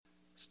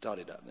Start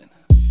it up then.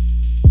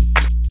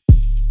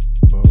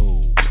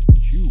 Oh,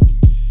 Chuey.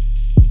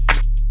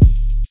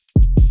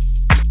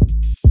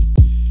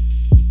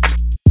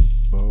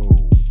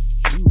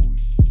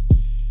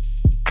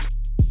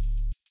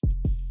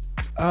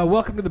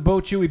 Welcome to the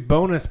Bo Chewy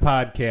bonus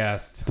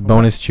podcast. The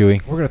bonus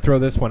Chewy. We're going to throw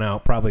this one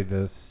out probably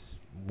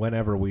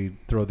whenever we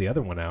throw the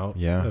other one out.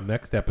 Yeah. The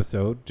next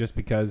episode, just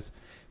because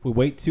if we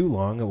wait too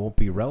long, it won't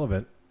be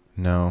relevant.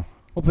 No.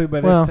 Hopefully by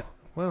Well, this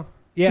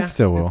yeah. it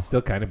still will. It'll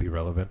still kind of be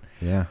relevant.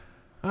 Yeah.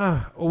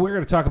 Well, we're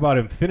going to talk about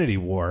Infinity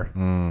War.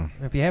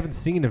 If you haven't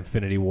seen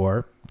Infinity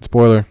War,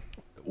 Spoiler.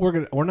 we're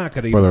not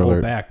going to Spoiler even hold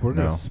alert. back. We're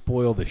going No. to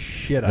spoil the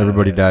shit out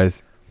Everybody of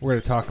this. dies. We're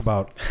going to talk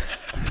about...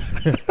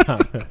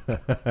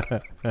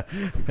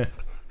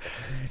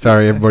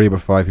 Sorry, everybody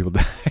but 5 people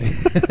die.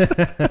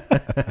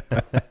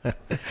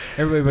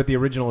 Everybody but the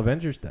original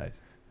Avengers dies.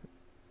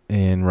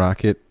 And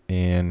Rocket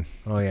and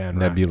And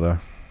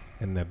Nebula.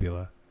 And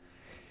Nebula.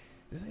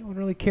 Does anyone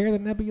really care that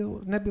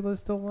Nebula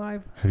is still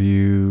alive? Have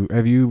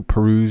you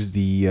perused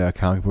the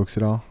comic books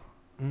at all?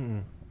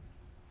 Mm-mm.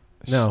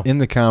 No. In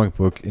the comic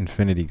book,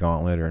 Infinity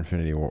Gauntlet or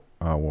Infinity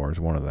War is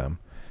one of them.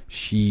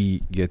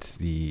 She gets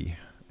the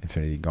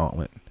Infinity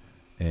Gauntlet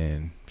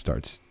and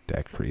starts to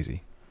act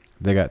crazy.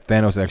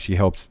 Thanos actually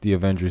helps the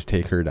Avengers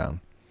take her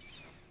down.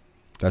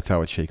 That's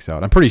how it shakes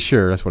out. I'm pretty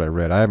sure that's what I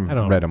read. I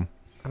haven't read them.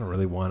 I don't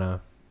really want to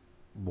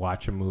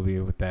watch a movie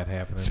with that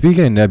happening.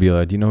 Speaking of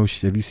Nebula, do you know?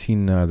 Have you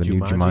seen the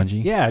new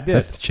Jumanji? Yeah, I did.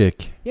 That's the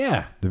chick.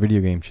 Yeah, The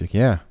video game chick.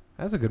 Yeah.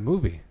 that was a good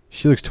movie.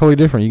 She looks totally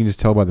different. You can just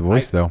tell by the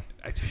voice, though.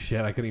 I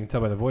couldn't even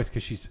tell by the voice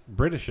because she's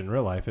British in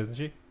real life, isn't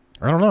she?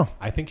 I don't know.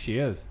 I think she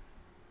is.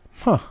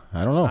 Huh.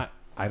 I don't know.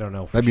 I don't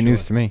know. That'd be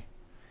news to me.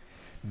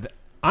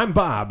 I'm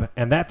Bob,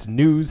 and that's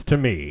news to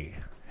me.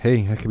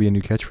 Hey, that could be a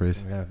new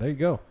catchphrase. Yeah, there you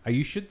go.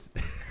 You should.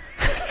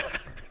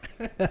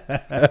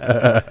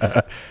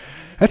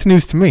 That's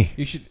news to me.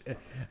 You should.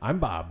 I'm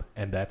Bob,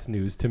 and that's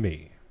news to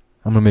me.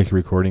 I'm going to make a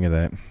recording of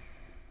that.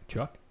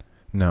 Chuck?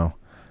 No.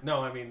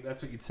 No, I mean,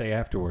 that's what you'd say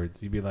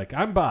afterwards. You'd be like,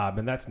 I'm Bob,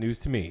 and that's news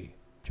to me.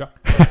 Chuck?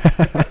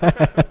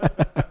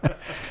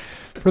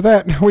 For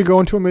that, we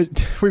go to a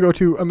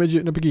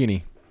midget in a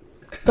bikini.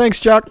 Thanks,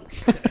 Chuck.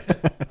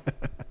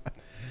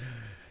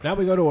 Now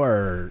we go to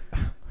our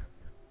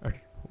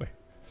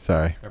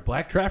Sorry.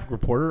 black traffic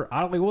reporter,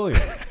 Ollie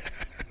Williams.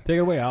 Take it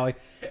away, Ollie.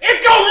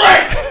 It go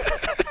right!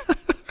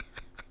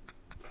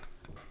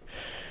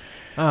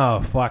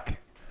 Oh, fuck.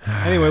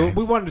 Anyway,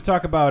 we wanted to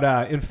talk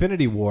about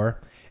Infinity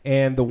War,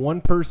 and the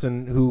one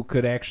person who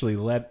could actually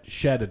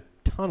shed a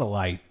ton of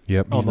light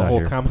on the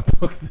whole comic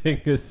book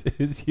thing is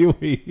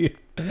Huey.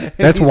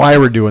 That's why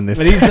we're doing this.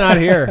 But he's not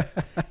here.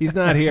 He's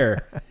not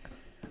here.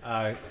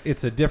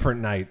 It's a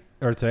different night,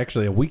 or it's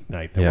actually a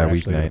weeknight that we're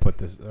actually going to put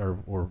this, or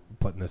we're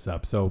putting this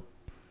up. So,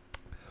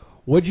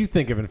 what'd you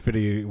think of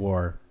Infinity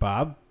War,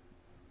 Bob?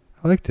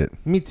 I liked it.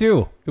 Me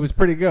too. It was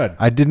pretty good.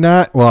 I did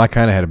not. Well, I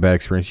kind of had a bad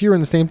experience. You were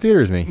in the same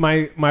theater as me.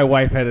 My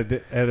wife had a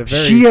very.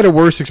 She had a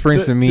worse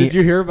experience than me. Did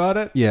you hear about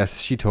it? Yes,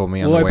 she told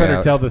me. Well, on the way I better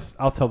out. tell this.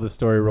 I'll tell this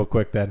story real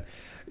quick then.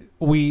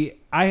 I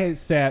had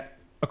sat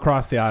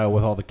across the aisle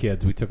with all the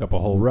kids. We took up a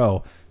whole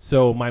row.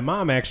 So my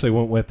mom actually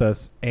went with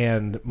us,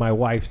 and my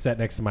wife sat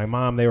next to my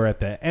mom. They were at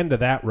the end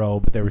of that row,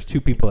 but there was 2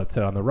 people that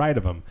sat on the right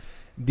of them.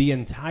 The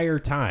entire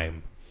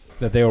time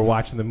that they were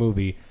watching the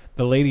movie,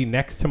 the lady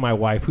next to my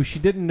wife, who she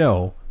didn't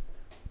know,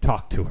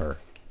 talked to her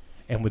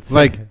and would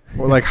say,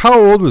 like how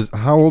old was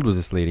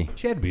this lady?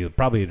 She had to be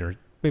probably in her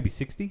maybe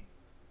 60.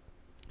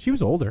 She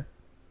was older,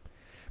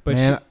 but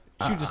Man,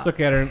 she would just look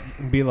at her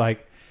and be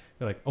like,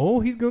 "Oh,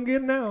 he's gonna get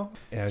it now."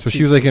 And So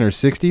she was like in her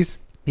 60s?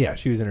 Yeah,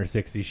 she was in her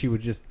 60s. She would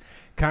just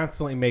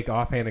constantly make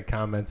offhanded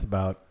comments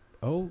about,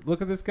 "Oh,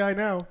 look at this guy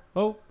now.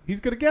 Oh,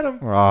 he's gonna get him.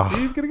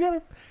 He's gonna get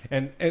him."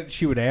 And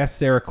she would ask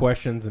Sarah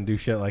questions and do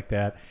shit like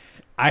that.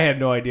 I had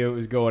no idea what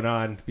was going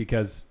on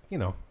because,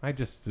 I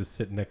just was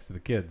sitting next to the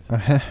kids.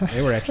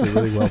 They were actually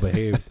really well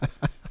behaved.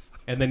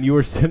 And then you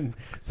were sitting,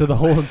 so the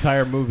whole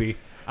entire movie,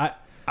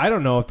 I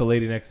don't know if the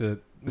lady next to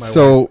my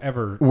wife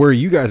ever. Where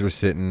you guys were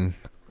sitting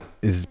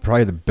is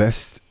probably the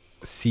best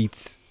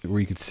seats where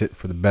you could sit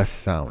for the best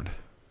sound.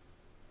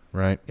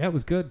 Right? Yeah, it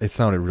was good. It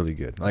sounded really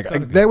good.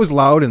 That was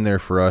loud in there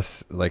for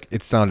us. Like,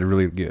 it sounded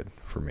really good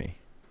for me.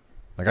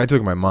 Like, I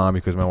took my mom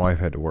because my wife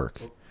had to work.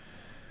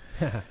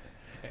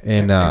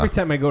 And every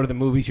time I go to the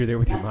movies, you're there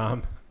with your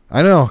mom.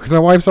 I know, because my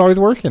wife's always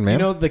working, man.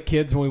 Do you know the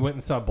kids, when we went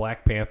and saw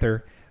Black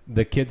Panther,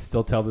 the kids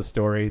still tell the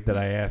story that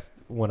I asked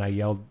when I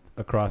yelled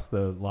across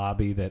the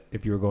lobby that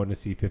if you were going to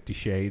see 50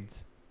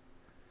 Shades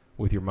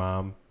with your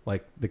mom,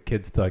 like, the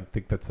kids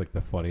think that's like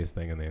the funniest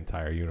thing in the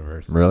entire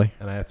universe. Really?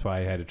 And that's why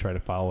I had to try to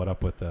follow it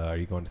up with, are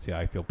you going to see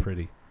I Feel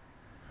Pretty?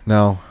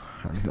 No,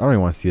 I don't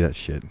even want to see that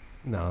shit.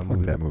 No,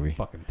 Fuck that movie.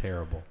 Fucking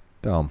terrible.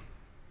 Dumb.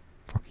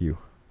 Fuck you.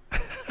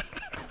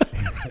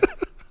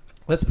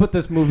 Let's put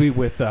this movie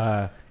with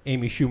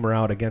Amy Schumer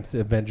out against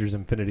Avengers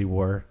Infinity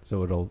War,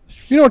 so it'll...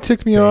 You know what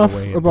ticked me off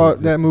about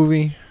that existence.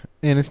 movie?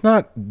 And it's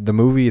not the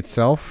movie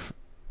itself.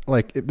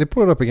 Like, they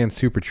put it up against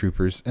Super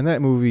Troopers, and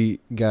that movie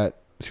got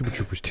Super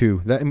Troopers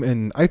 2. That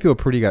and I feel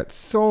pretty got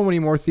so many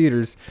more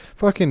theaters.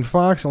 Fucking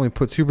Fox only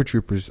put Super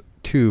Troopers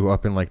 2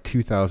 up in like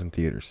 2,000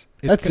 theaters.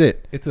 That's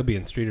it. It'll be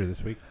in Streeter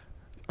this week.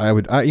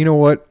 You know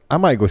what? I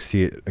might go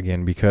see it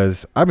again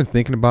because I've been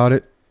thinking about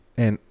it,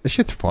 and this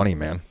shit's funny,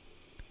 man.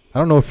 I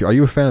don't know if are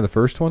you a fan of the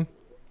first one?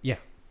 Yeah.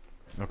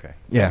 Okay.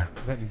 Yeah.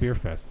 That and Beer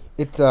Fest.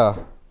 It's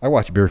I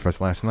watched Beer Fest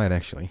last night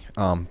actually.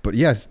 But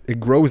yes, it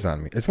grows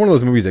on me. It's one of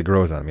those movies that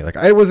grows on me. Like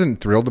I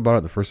wasn't thrilled about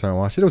it the first time I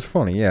watched it. It was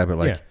funny, yeah, but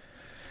like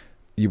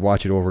you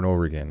watch it over and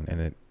over again,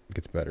 and it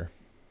gets better.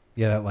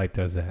 Yeah, that light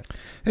does that.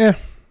 Yeah.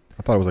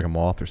 I thought it was like a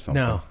moth or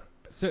something. No.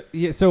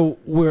 So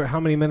we're how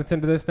many minutes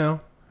into this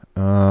now?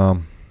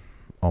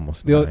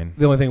 Almost 9.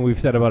 The only thing we've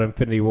said about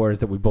Infinity War is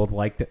that we both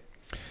liked it.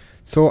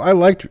 So I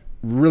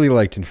really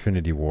liked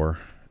Infinity War,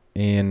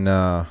 and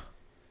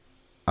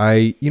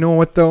you know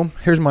what though?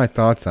 Here's my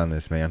thoughts on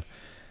this, man.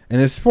 And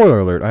this spoiler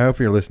alert. I hope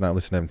you're not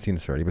listening. I haven't seen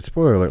this already, but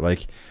spoiler alert.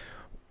 Like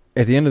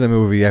at the end of the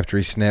movie, after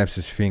he snaps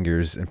his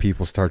fingers and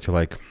people start to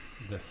like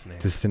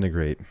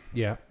disintegrate.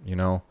 Yeah. You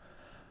know.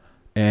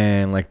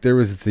 And like there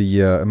was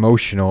the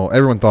emotional.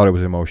 Everyone thought it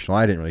was emotional.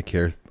 I didn't really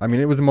care. I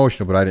mean, it was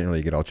emotional, but I didn't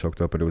really get all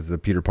choked up. But it was the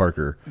Peter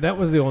Parker. That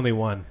was the only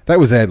one. That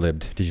was ad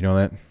libbed. Did you know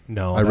that?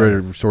 No. I read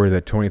a story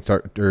that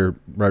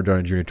Robert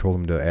Downey Jr. told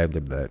him to ad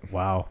lib that.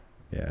 Wow.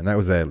 Yeah, and that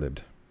was ad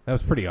libbed. That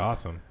was pretty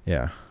awesome.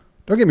 Yeah.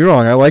 Don't get me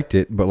wrong. I liked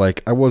it, but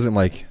like I wasn't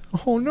like,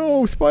 oh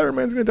no,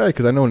 Spider-Man's gonna die,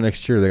 because I know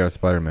next year they got a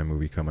Spider-Man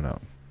movie coming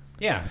out.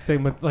 Yeah.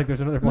 Same with like there's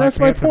another Black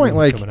Panther. That's my point.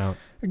 Like coming out.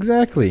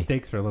 Exactly. The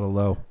stakes are a little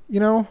low. You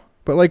know.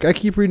 But like I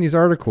keep reading these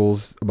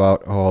articles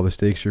about the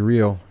stakes are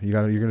real. You're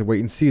gonna wait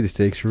and see. The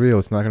stakes are real.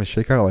 It's not gonna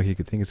shake out like you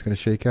could think it's gonna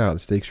shake out. The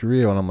stakes are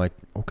real, and I'm like,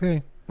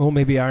 okay. Well,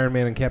 maybe Iron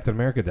Man and Captain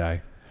America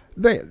die.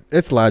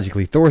 It's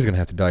logically Thor's gonna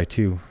have to die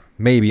too.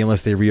 Maybe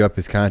unless they re-up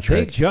his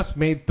contract. They just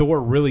made Thor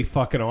really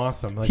fucking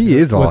awesome. Like he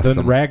is awesome.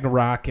 With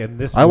Ragnarok and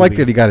this. I like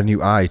that he got a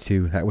new eye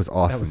too. That was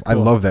awesome. That was cool. I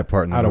love that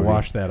part in the movie. I'd have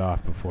washed that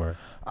off before.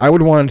 I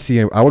would watch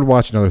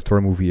another Thor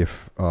movie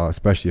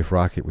especially if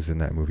Rocket was in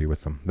that movie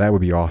with them. That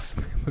would be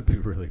awesome. It would be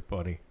really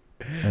funny.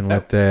 And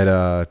let that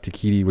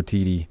Taika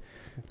Waititi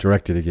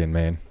direct it again,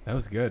 man. That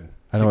was good.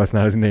 I know that's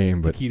not his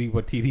name, but Taika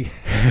Waititi.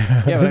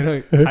 Yeah, but I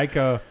know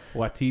Taika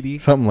Waititi.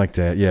 Something like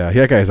that. Yeah,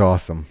 that guy's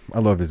awesome. I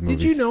love his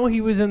movies. Did you know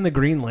he was in the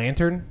Green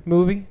Lantern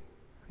movie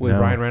with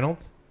Ryan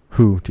Reynolds?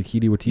 Who?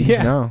 Taika Waititi?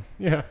 Yeah. No.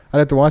 Yeah. I'd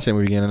have to watch that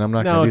movie again, and I'm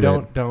not going to do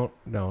that. No,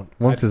 don't.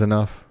 Once is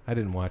enough. I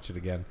didn't watch it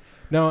again.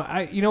 No,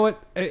 you know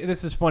what?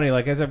 This is funny.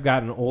 Like as I've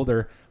gotten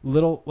older,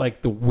 little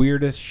like the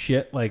weirdest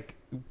shit like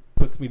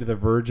puts me to the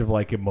verge of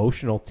like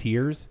emotional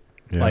tears.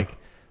 Yeah.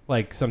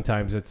 Like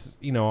sometimes it's,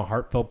 a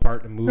heartfelt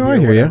part in a movie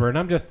or whatever,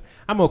 and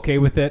I'm okay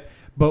with it.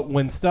 But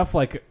when stuff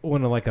like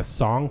a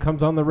song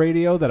comes on the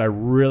radio that I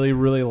really,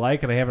 really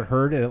like and I haven't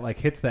heard, and it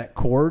like hits that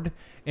chord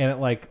and it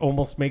like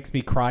almost makes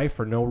me cry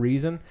for no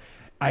reason.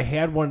 I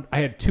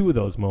had 2 of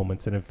those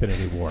moments in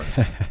Infinity War,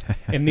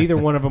 and neither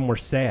one of them were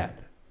sad.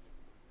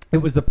 It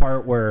was the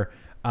part where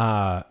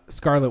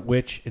Scarlet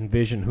Witch and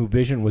Vision, who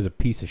Vision was a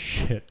piece of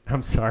shit.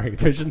 I'm sorry,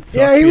 Vision sucked.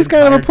 Yeah, he was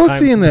kind of a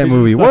pussy in that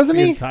movie, wasn't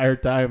he? The entire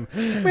time,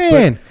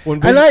 man.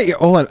 Hold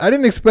on, I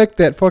didn't expect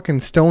that fucking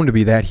stone to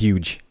be that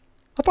huge.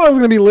 I thought it was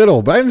gonna be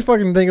little, but I didn't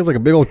fucking think it was like a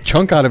big old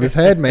chunk out of his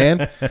head,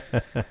 man.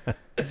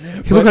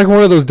 He looked like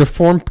one of those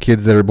deformed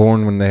kids that are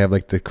born when they have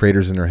like the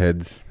craters in their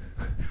heads.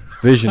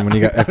 Vision when he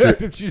got after.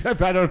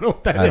 I don't know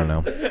what that is. I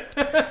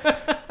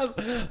don't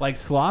know. Like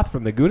Sloth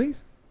from the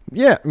Goonies.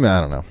 Yeah, I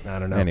don't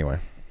know. Anyway.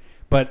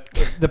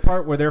 But the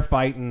part where they're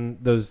fighting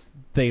those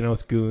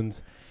Thanos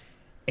goons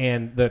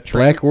and the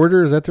train... Black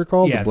Order, is that they're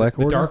called? Yeah, the Black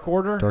Order?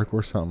 Dark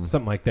Order?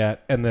 Something like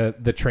that. And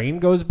the train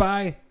goes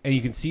by, and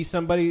you can see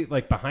somebody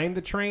like behind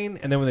the train,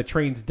 and then when the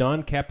train's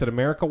done, Captain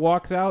America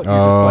walks out. And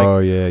you're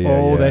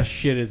just like, that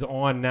shit is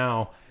on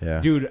now. Yeah.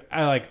 Dude,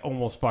 I like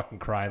almost fucking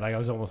cried. Like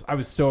I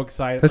was so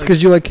excited. That's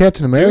because you like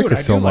Captain America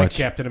so much. I like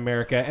Captain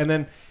America.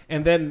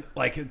 And then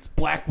like it's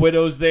Black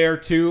Widow's there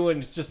too,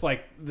 and it's just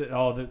like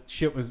the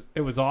shit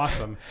was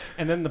awesome.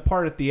 And then the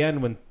part at the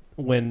end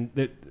when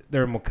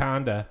they're in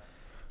Wakanda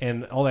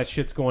and all that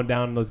shit's going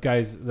down, and those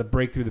guys that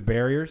break through the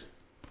barriers,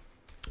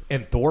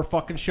 and Thor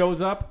fucking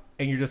shows up,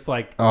 and you're just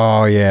like,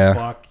 oh yeah,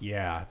 fuck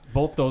yeah,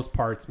 both those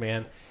parts,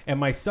 man. And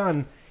my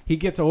son, he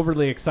gets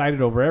overly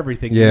excited over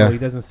everything. Yeah, he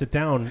doesn't sit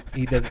down.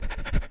 He doesn't.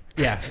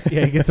 Yeah,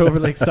 he gets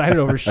overly excited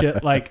over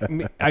shit. Like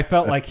I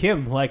felt like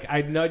him. Like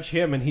I'd nudge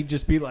him, and he'd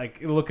just be like,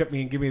 look at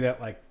me and give me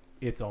that like,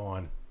 it's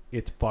on,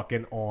 it's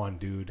fucking on,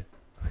 dude.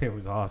 It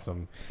was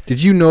awesome.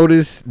 Did you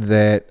notice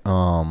that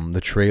the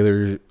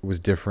trailer was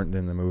different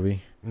than the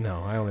movie?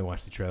 No, I only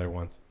watched the trailer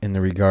once. In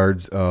the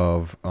regards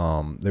of,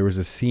 there was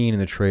a scene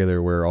in the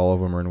trailer where all of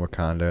them are in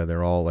Wakanda.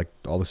 They're all like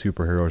all the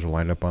superheroes are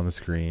lined up on the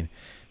screen,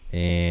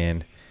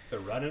 and they're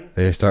running.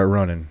 They start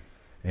running,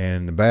 and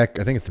in the back,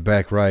 I think it's the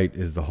back right,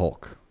 is the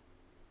Hulk.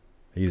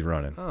 He's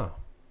running. Oh.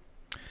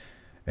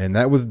 And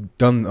that was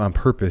done on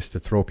purpose to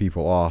throw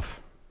people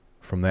off.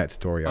 from that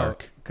story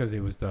arc. Because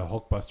it was the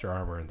Hulkbuster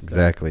armor instead.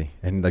 Exactly.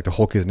 And like the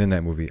Hulk isn't in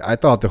that movie. I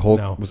thought the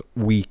Hulk was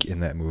weak in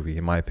that movie,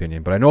 in my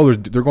opinion. But I know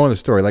they're going to the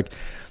story. Like,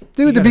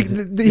 dude,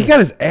 he got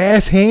his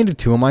ass handed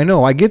to him. I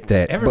know. I get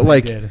that.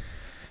 Everybody did.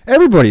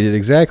 Everybody did,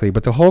 exactly.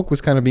 But the Hulk was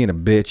kind of being a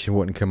bitch and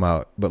wouldn't come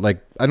out. But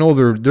like, I know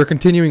they're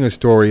continuing a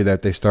story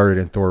that they started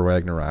in Thor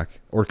Ragnarok,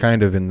 or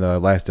kind of in the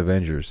last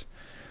Avengers,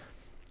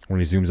 when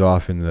he zooms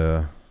off in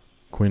the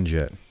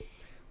Quinjet.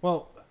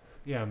 Well,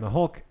 yeah, and the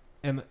Hulk,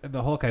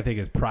 I think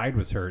his pride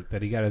was hurt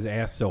that he got his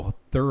ass so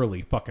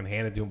thoroughly fucking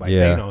handed to him by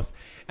Thanos.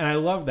 And I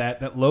love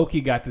that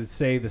Loki got to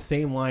say the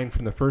same line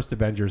from the first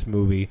Avengers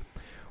movie,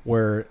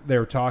 where they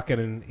were talking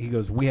and he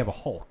goes, "We have a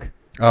Hulk."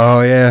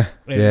 Oh, yeah.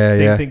 And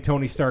same thing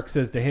Tony Stark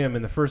says to him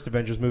in the first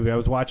Avengers movie. I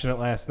was watching it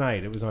last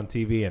night. It was on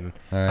TV, and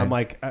I'm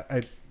like,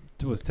 I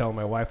was telling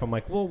my wife, I'm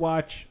like, we'll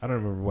watch. I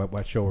don't remember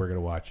what show we're going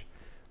to watch.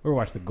 We're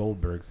watch the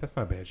Goldbergs. That's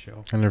not a bad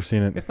show. I've never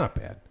seen it. It's not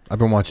bad. I've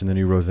been watching the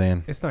new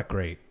Roseanne. It's not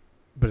great,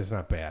 but it's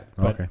not bad.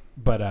 Okay.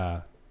 But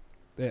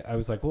I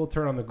was like, we'll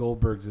turn on the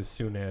Goldbergs as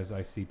soon as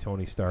I see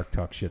Tony Stark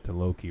talk shit to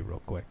Loki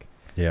real quick.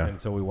 Yeah.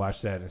 And so we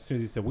watched that, and as soon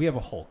as he said, "We have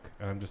a Hulk,"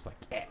 and I'm just like,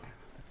 yeah,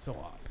 that's so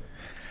awesome.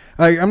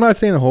 I'm not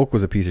saying the Hulk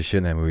was a piece of shit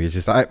in that movie. It's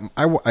just I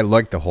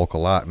like the Hulk a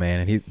lot, man.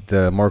 And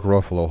the Mark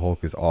Ruffalo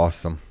Hulk is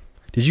awesome.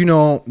 Did you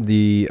know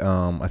the I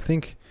don't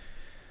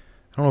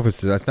know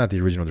if that's not the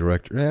original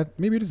director.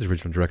 Maybe it is the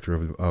original director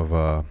of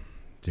the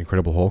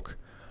Incredible Hulk.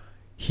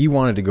 He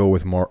wanted to go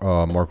with Mark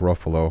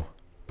Ruffalo,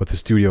 but the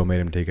studio made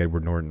him take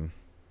Edward Norton.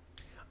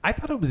 I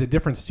thought it was a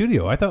different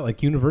studio. I thought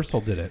like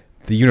Universal did it.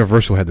 The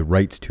Universal had the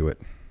rights to it.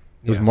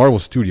 It was Marvel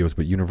Studios,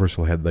 but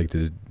Universal had like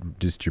the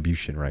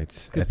distribution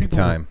rights at the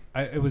time.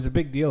 It was a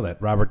big deal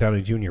that Robert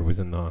Downey Jr. was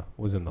in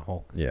the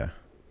Hulk. Yeah,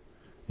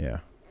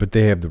 but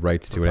they have the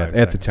rights to it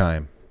at the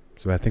time.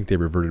 So I think they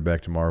reverted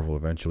back to Marvel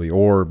eventually,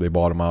 or they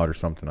bought them out or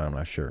something. I'm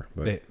not sure,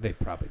 but they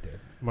probably did.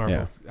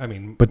 Marvel's, yeah.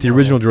 But the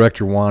original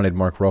director wanted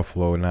Mark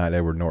Ruffalo and not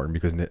Edward Norton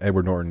because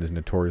Edward Norton is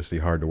notoriously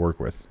hard to work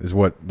with. Is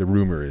what the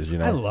rumor is.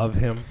 I love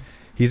him.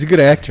 He's a good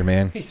actor,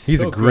 man.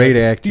 He's a great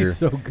actor. He's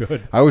so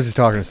good. I was just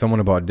talking to someone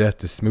about Death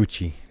to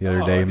Smoochie the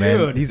other day, man.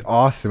 Dude. He's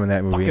awesome in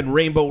that movie. Fucking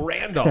Rainbow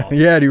Randolph.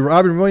 Yeah, dude.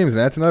 Robin Williams,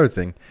 man. That's another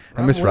thing.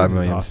 I miss Robin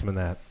Williams. Awesome in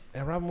that.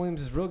 And Robin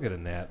Williams is real good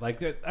in that.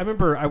 Like, I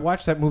remember I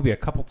watched that movie a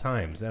couple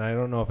times, and I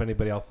don't know if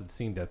anybody else had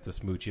seen Death to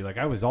Smoochie. Like,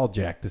 I was all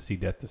jacked to see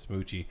Death to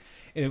Smoochie,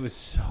 and it was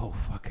so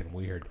fucking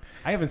weird.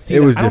 I haven't seen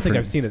it. I don't think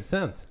I've seen it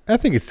since. I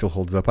think it still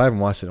holds up. I haven't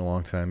watched it in a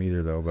long time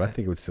either, though, but I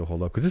think it would still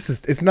hold up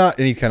because it's not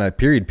any kind of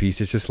period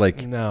piece. It's just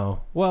like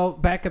no. Well,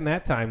 back in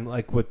that time,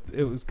 like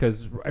it was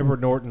because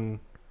Edward Norton,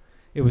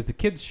 it was the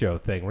kids show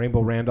thing.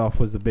 Rainbow Randolph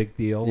was the big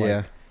deal. Yeah,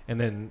 like,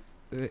 and then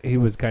he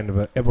was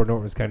Edward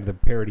Norton was kind of the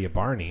parody of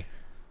Barney.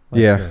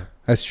 Like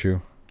that's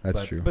true.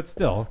 That's true. But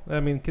still,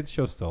 kids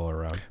show still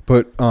around.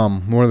 But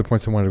one of the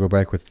points I wanted to go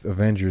back with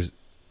Avengers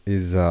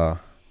is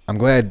I'm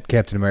glad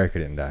Captain America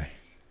didn't die.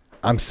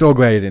 I'm so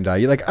glad he didn't die.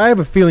 Like, I have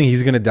a feeling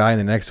he's going to die in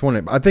the next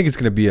one. I think it's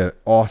going to be an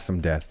awesome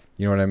death.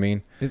 You know what I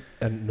mean?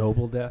 A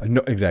noble death?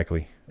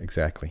 Exactly.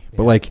 Yeah.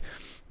 But, like,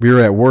 we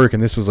were at work,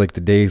 and this was, like,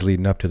 the days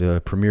leading up to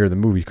the premiere of the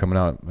movie coming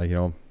out, like,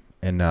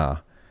 and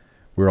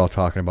we were all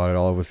talking about it,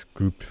 all of us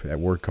grouped at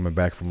work coming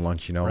back from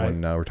lunch, right.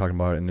 And we're talking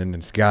about it. And then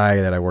this guy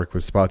that I work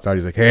with spots out.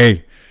 He's like,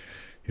 hey.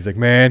 He's like,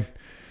 man,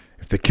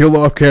 if they kill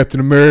off Captain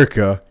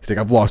America, he's like,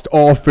 I've lost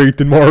all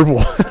faith in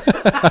Marvel.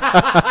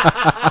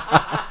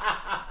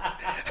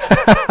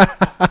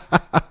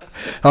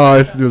 Oh, it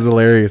was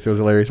hilarious.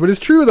 But it's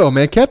true, though,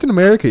 man. Captain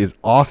America is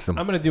awesome.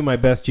 I'm going to do my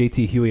best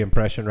JT Huey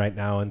impression right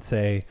now and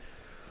say,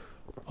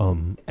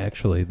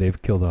 actually,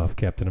 they've killed off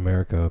Captain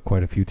America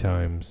quite a few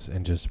times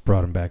and just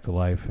brought him back to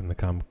life in the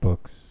comic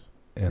books.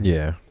 And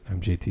yeah.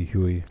 I'm JT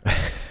Huey.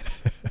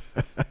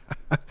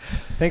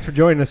 Thanks for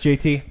joining us,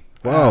 JT.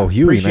 Wow,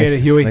 Huey. Appreciate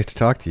it, Huey. Nice to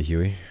talk to you,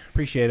 Huey.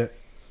 Appreciate it.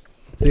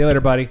 See you later,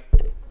 buddy.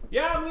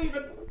 Yeah, I'm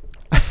leaving.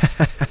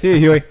 See you,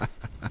 Huey.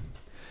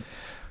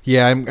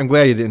 Yeah, I'm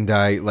glad he didn't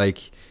die.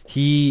 Like,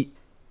 did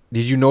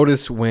you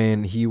notice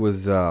when he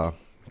was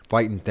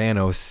fighting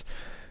Thanos?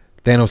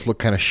 Thanos looked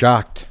kind of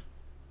shocked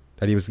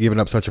that he was giving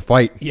up such a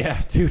fight.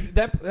 Yeah, dude.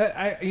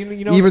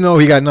 Even though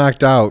he got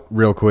knocked out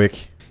real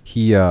quick,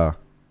 he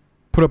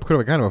put up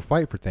kind of a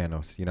fight for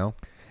Thanos.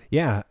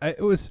 Yeah,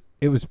 it was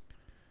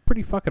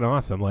pretty fucking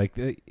awesome. Like,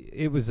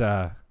 it was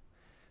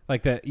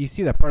like that. You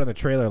see that part of the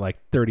trailer like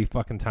 30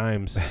 fucking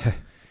times,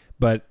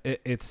 but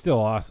it's still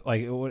awesome.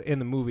 Like in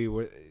the movie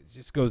where it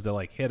just goes to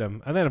like hit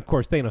him, and then of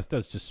course Thanos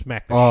does just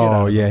smack the shit out of him.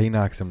 Oh yeah, he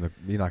knocks the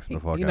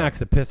fuck out. He knocks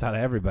the piss out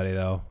of everybody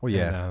though. Well,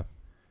 yeah, and,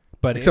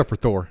 but except for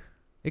Thor.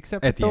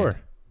 Except for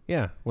Thor.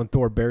 Yeah, when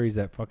Thor buries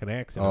that fucking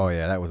axe. Oh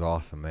yeah, that was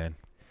awesome, man.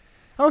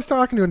 I was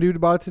talking to a dude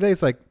about it today.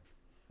 It's like,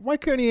 why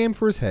couldn't he aim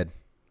for his head?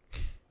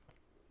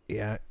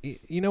 Yeah,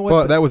 you know what?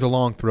 But that was a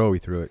long throw. He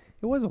threw it.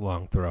 It was a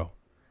long throw.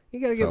 You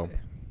gotta get.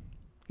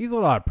 He's a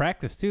little out of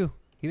practice too.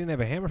 He didn't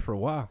have a hammer for a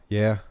while.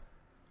 Yeah.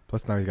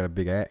 Plus now he's got a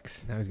big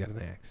axe. Now he's got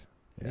an axe.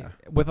 Yeah.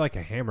 With like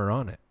a hammer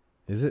on it.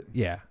 Is it?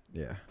 Yeah.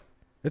 Yeah.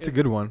 It's a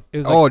good one.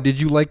 It was did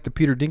you like the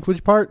Peter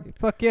Dinklage part?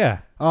 Fuck yeah.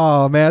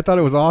 Oh, man, I thought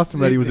it was awesome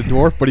that he was a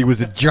dwarf, but he was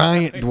a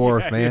giant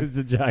dwarf, man. He was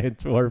a giant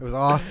dwarf. It was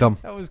awesome.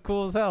 That was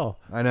cool as hell.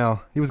 I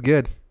know. He was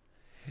good.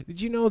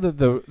 Did you know that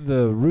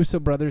the Russo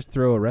brothers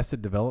throw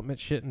Arrested Development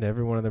shit into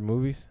every one of their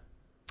movies?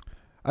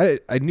 I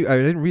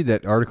didn't read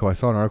that article. I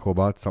saw an article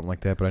about something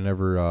like that, but I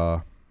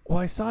never. Well,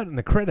 I saw it in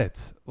the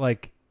credits.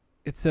 Like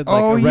it said,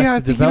 like I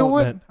Arrested think you know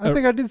what? Development. I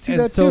think I did see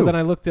that so too. then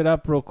I looked it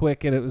up real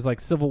quick, and it was like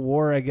Civil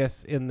War, I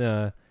guess, in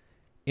the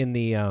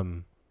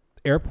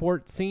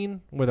airport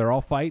scene where they're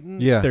all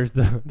fighting. Yeah. There's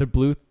the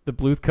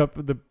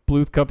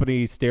Bluth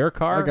Company stair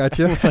car. I got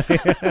you.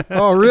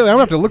 Oh, really? I'm gonna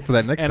have to look for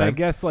that next time. And I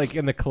guess like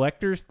in the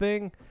collector's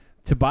thing,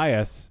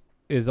 Tobias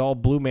is all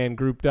Blue Man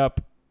grouped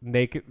up,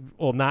 naked.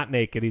 Well, not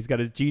naked. He's got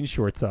his jean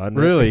shorts on.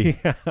 Really?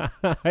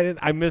 Yeah.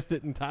 I missed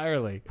it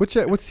entirely.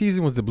 What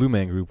season was the Blue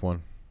Man Group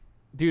one?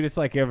 Dude, it's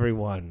like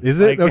everyone. Is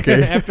it? Like,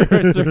 Okay. After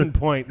a certain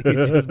point,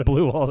 he's just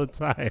blue all the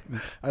time.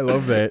 I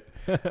love that.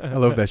 I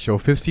love that show.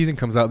 5th season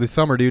comes out this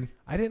summer, dude.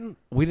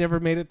 We never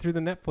made it through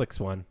the Netflix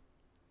one.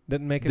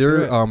 Didn't make it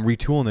They're through it.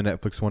 retooling the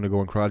Netflix one to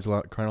go in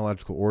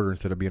chronological order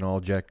instead of being all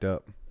jacked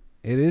up.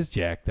 It is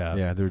jacked up.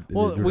 Yeah, they're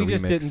we a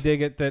just remix. didn't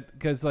dig it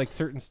because like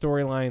certain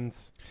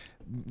storylines.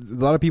 A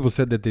lot of people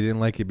said that they didn't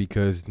like it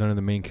because none of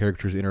the main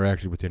characters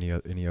interacted with any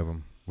of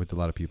them, with a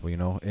lot of people, you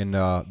know. And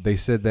they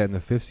said that in the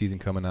 5th season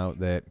coming out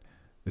that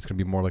it's going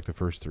to be more like the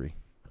first 3.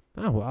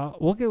 Oh well,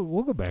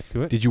 we'll go back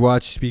to it. Did you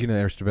watch? Speaking of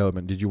Arrested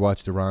Development, did you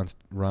watch the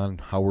Ron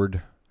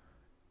Howard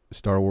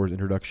Star Wars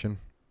introduction?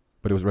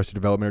 But it was Arrested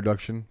Development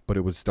introduction, but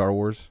it was Star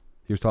Wars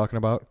he was talking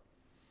about.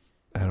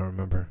 I don't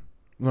remember.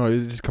 No,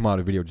 it just come out.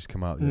 A video just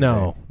come out.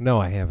 No,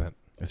 I haven't.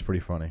 It's pretty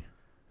funny.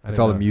 It's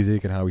all the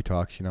music and how he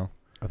talks, you know.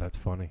 Oh, that's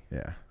funny.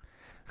 Yeah.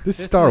 This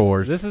is Star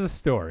Wars. This is a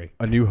story.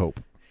 A New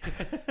Hope.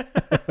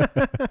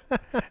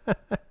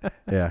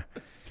 Yeah.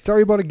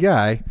 Story about a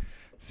guy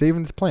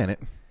saving his planet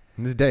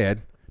and his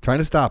dad trying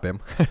to stop him.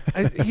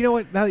 You know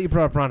what? Now that you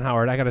brought up Ron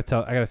Howard, I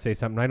gotta say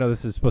something. I know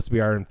this is supposed to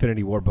be our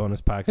Infinity War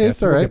bonus podcast. Hey,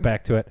 it's all we'll right. Get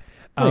back to it.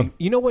 Hey.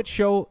 You know what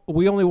show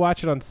we only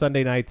watch it on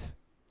Sunday nights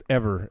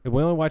ever?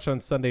 We only watch it on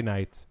Sunday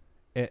nights.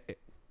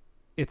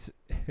 It's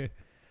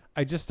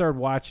I just started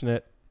watching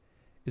it.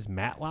 Is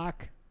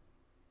Matlock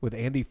with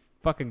Andy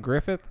fucking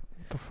Griffith?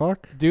 What the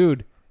fuck?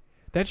 Dude,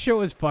 that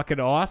show is fucking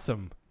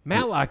awesome.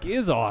 Matlock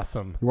is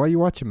awesome. Why are you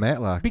watching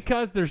Matlock?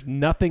 Because there's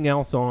nothing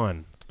else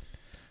on.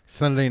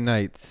 Sunday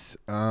nights.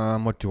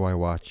 What do I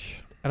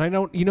watch? And I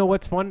don't. You know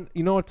what's fun?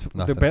 You know what's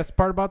Nothing. the best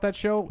part about that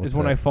show What's is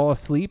when that? I fall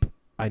asleep,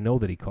 I know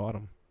that he caught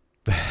him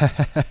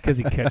because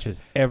he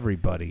catches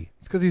everybody.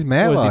 It's because he's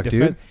Matlock,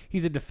 dude.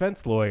 He's a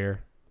defense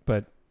lawyer,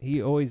 but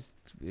he always,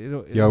 He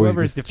always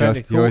whoever's gets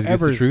defending, he always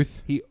gets the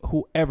truth.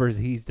 whoever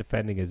he's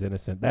defending is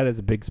innocent. That is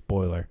a big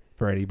spoiler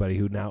for anybody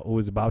who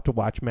was about to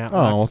watch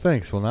Matlock. Oh, well,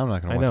 thanks. Well, now I'm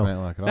not going to watch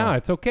Matlock at all. No,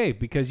 it's okay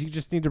because you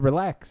just need to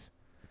relax.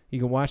 You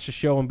can watch the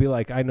show and be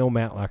like, I know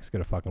Matlock's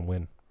gonna fucking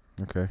win.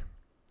 Okay.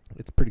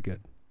 It's pretty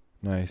good.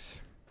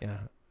 Nice. Yeah,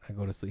 I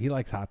go to sleep. He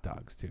likes hot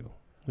dogs too.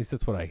 At least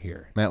that's what I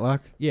hear.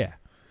 Matlock? Yeah,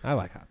 I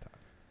like hot dogs.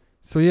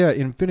 So, yeah,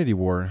 Infinity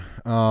War.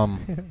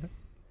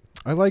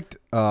 I liked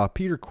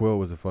Peter Quill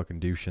was a fucking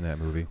douche in that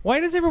movie. Why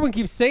does everyone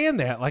keep saying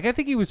that? Like, I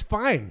think he was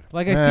fine.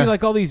 Like, I see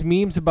like all these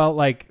memes about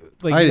like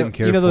I didn't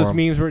care you know for those him.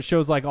 memes where it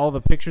shows like all the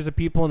pictures of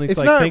people and it's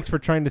like, thanks for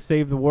trying to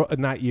save the world.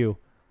 Not you.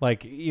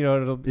 Like, you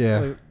know,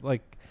 it'll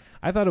like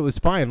I thought it was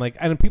fine. Like,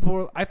 and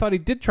I thought he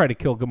did try to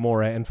kill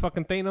Gamora, and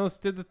fucking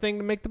Thanos did the thing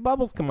to make the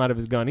bubbles come out of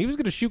his gun. He was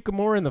going to shoot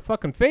Gamora in the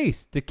fucking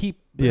face to keep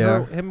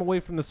him away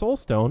from the Soul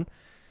Stone.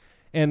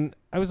 And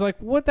I was like,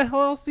 what the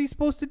hell else is he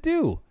supposed to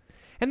do?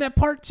 And that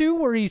part too,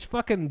 where he's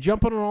fucking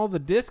jumping on all the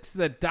discs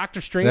that Doctor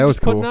Strange is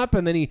putting up,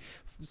 and then he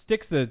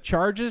sticks the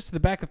charges to the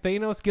back of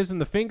Thanos, gives him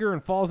the finger,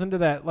 and falls into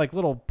that like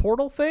little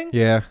portal thing.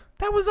 Yeah.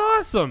 That was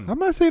awesome. I'm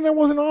not saying that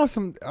wasn't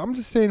awesome. I'm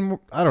just saying,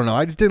 I don't know.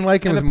 I just didn't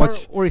like him and as the much.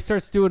 part where he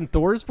starts doing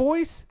Thor's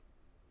voice.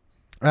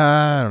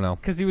 I don't know.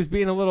 Because he was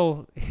being a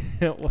little.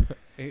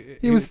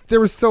 They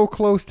were so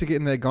close to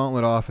getting that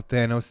gauntlet off of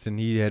Thanos, and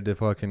he had to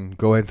fucking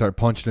go ahead and start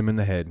punching him in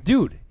the head.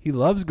 Dude, he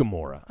loves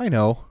Gamora. I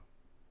know.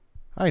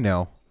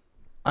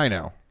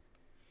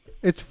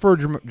 It's for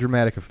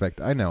dramatic effect.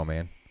 I know,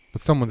 man.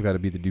 But someone's got to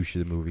be the douche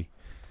of the movie.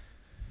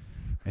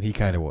 And he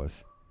kind of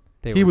was.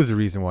 He was the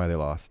reason why they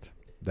lost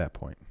that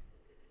point.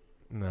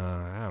 No,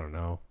 I don't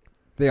know.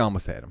 They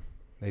almost had him.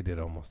 They did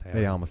almost have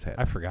They him. almost had him.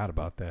 I forgot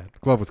about that. The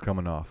glove was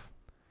coming off.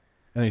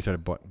 And then he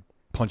started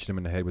punching him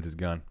in the head with his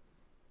gun.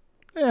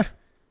 Yeah.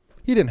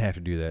 He didn't have to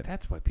do that.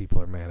 That's why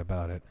people are mad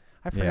about it.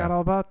 I forgot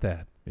all about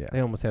that. Yeah. They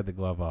almost had the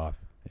glove off.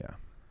 Yeah.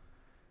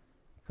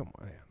 Come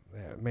on.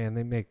 Man,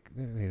 they made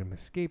him a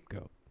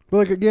scapegoat. But,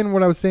 like, again,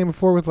 what I was saying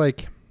before with,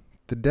 like,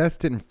 the deaths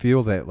didn't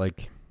feel that,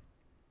 like...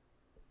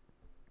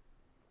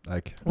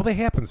 Well, they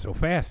happen so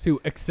fast, too,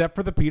 except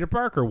for the Peter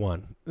Parker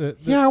one.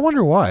 Yeah, I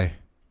wonder why.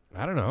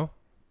 I don't know.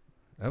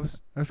 That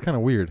was kind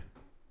of weird.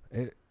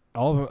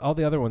 All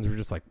the other ones were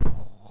just like...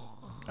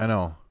 I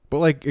know. But,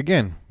 like,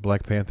 again,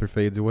 Black Panther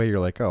fades away. You're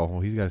like, oh, well,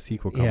 he's got a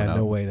sequel coming out. Yeah,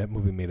 no way. That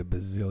movie made $1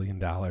 bazillion.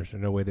 There's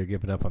no way they're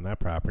giving up on that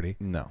property.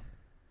 No.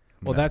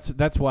 Well, No.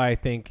 that's why I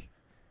think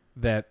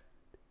that,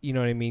 you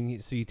know what I mean.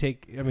 So you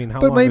take, I mean,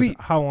 But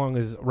how long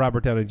is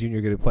Robert Downey Jr.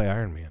 going to play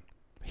Iron Man?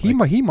 He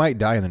might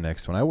die in the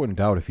next one. I wouldn't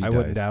doubt if he dies. I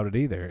wouldn't doubt it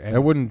either. And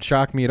that wouldn't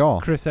shock me at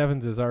all. Chris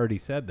Evans has already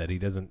said that he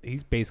doesn't.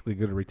 He's basically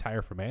going to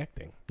retire from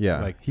acting.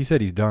 Yeah, he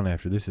said he's done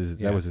after this.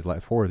 That was his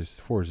last four. Is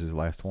his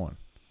last one.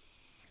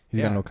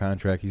 He's got no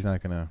contract. He's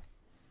not gonna,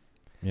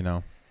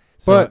 So,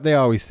 but they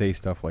always say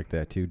stuff like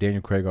that too.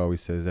 Daniel Craig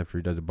always says after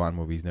he does a Bond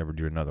movie, he's never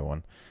doing another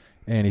one,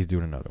 and he's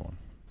doing another one.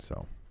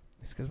 So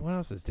it's because what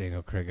else has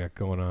Daniel Craig got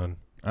going on?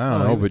 I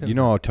don't know, but you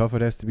know how tough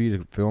it has to be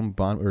to film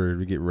Bond or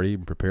to get ready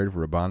and prepared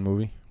for a Bond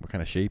movie. What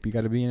kind of shape you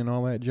got to be in and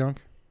all that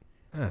junk.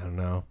 I don't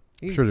know.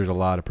 I'm sure there's a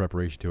lot of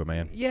preparation to it,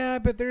 man. Yeah,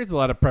 but there is a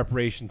lot of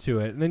preparation to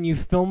it, and then you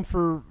film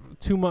for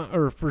 2 months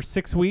or for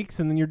 6 weeks,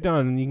 and then you're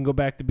done, and you can go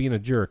back to being a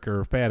jerk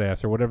or a fat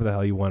ass or whatever the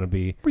hell you want to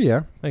be. But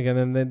yeah, like,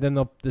 and then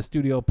the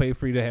studio will pay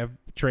for you to have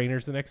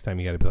trainers the next time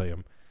you got to play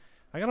them.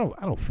 Like, I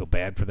don't feel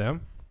bad for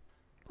them.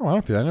 Oh,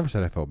 I never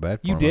said I felt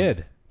bad for him. You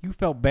did. You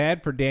felt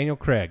bad for Daniel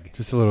Craig.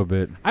 Just a little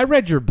bit. I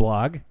read your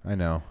blog. I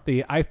know.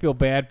 I feel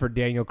bad for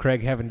Daniel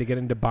Craig having to get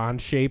into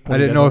Bond shape. I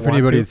didn't know if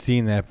anybody had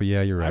seen that, but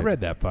yeah, you're right. I read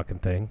that fucking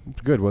thing.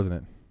 It's good,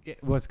 wasn't it?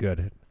 It was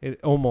good. It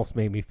almost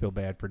made me feel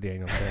bad for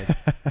Daniel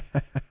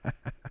Craig.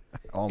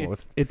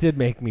 Almost. It did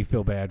make me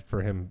feel bad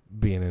for him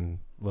being in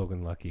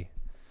Logan Lucky.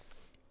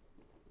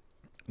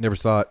 Never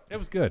saw it. It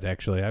was good,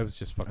 actually. I was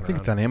just fucking I think around.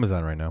 it's on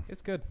Amazon right now.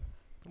 It's good.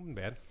 It wasn't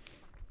bad.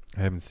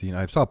 I haven't seen.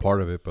 I saw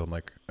part of it, but I'm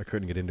like, I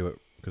couldn't get into it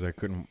because I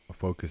couldn't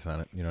focus on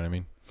it. You know what I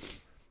mean?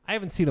 I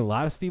haven't seen a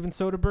lot of Steven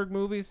Soderbergh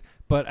movies,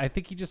 but I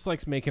think he just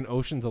likes making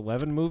Ocean's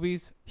 11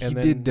 movies. He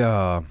did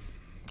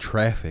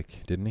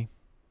Traffic, didn't he?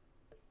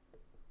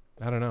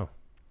 I don't know.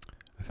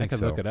 I could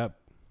look it up.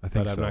 I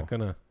think but so. I'm not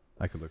gonna.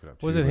 I could look it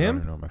up. Was too, it but him? I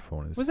don't know where my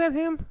phone is. Was that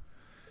him?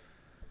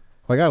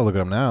 Well, I gotta look it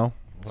up now.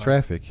 It's Wow.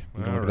 Traffic.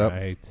 You can look it up.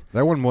 Right.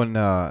 That one won.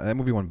 That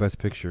movie won Best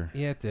Picture.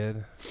 Yeah, it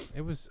did.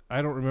 It was.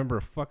 I don't remember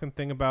a fucking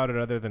thing about it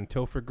other than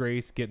Topher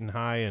Grace getting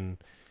high and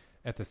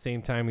at the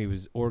same time he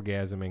was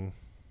orgasming.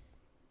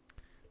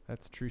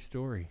 That's a true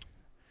story.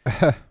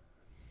 Oh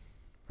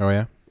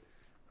yeah.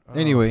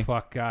 Anyway.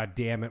 Fuck! God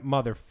damn it,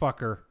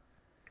 motherfucker!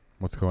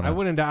 What's going on? I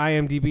went into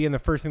IMDb and the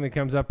first thing that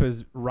comes up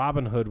is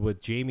Robin Hood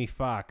with Jamie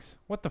Foxx.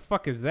 What the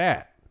fuck is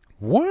that?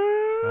 What?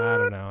 I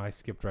don't know. I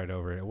skipped right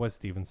over it. It was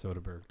Steven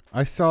Soderbergh.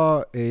 I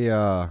saw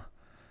I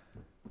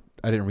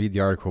didn't read the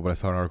article, but I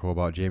saw an article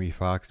about Jamie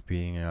Foxx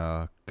being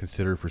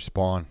considered for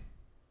Spawn.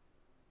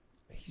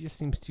 He just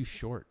seems too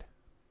short.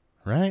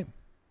 Right?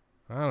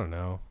 I don't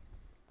know.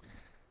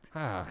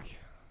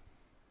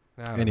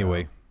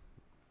 Anyway,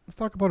 let's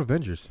talk about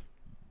Avengers.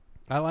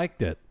 I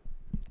liked it.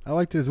 I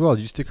liked it as well.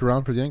 Did you stick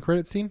around for the end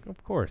credit scene?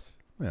 Of course.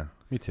 Yeah,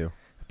 me too.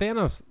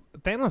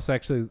 Thanos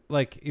actually,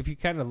 like, if you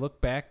kind of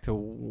look back to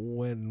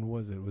when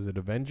was it? Was it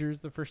Avengers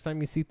the first time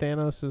you see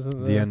Thanos? Was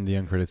in The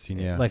end credit scene,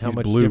 yeah. Like He's how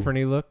much blue. different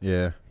he looked?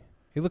 Yeah.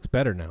 He looks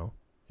better now.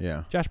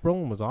 Yeah. Josh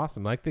Brolin was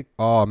awesome.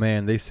 Oh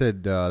man, they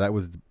said that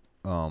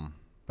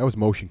was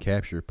motion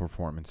capture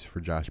performance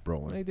for Josh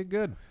Brolin. He did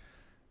good.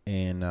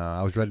 And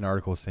I was reading an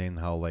article saying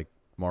how like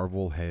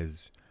Marvel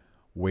has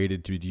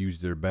waited to use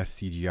their best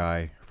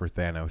CGI for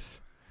Thanos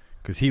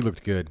because he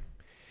looked good.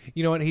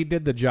 You know what? He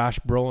did the Josh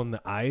Brolin,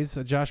 the eyes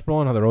of Josh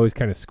Brolin, how they're always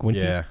kind of squinty.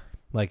 Yeah.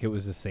 Like it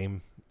was the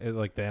same.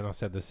 Like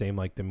Thanos had the same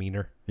like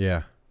demeanor.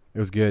 Yeah. It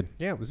was good.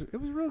 Yeah, it was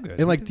real good.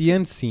 And like the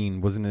end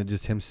scene, wasn't it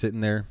just him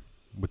sitting there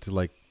with the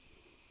like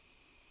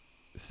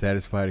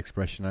satisfied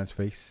expression on his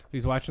face?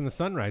 He's watching the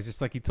sunrise,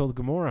 just like he told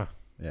Gamora.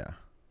 Yeah.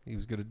 He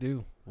was gonna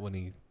do when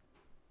he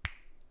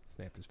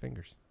snapped his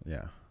fingers.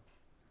 Yeah.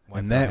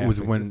 Wiped And out that half was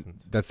of when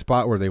existence. that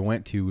spot where they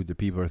went to, the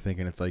people are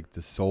thinking it's like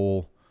the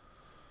soul.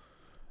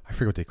 I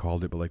forget what they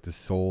called it, but like the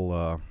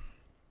soul.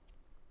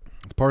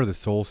 It's part of the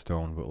soul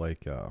stone, but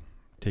like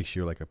takes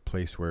you like a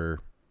place where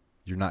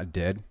you're not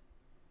dead.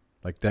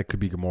 Like that could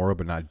be Gamora,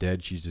 but not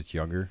dead. She's just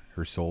younger.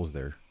 Her soul's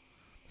there.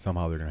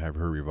 Somehow they're gonna have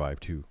her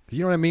revived too. You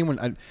know what I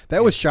mean?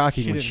 That was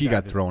shocking when she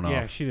got thrown off.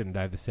 Yeah, she didn't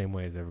die the same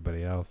way as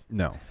everybody else.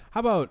 No.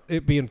 How about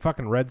it being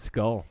fucking Red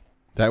Skull?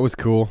 That was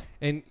cool.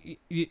 And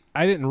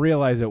I didn't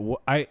realize it.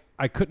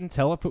 I couldn't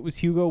tell if it was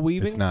Hugo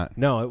Weaving. It's not.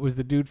 No, it was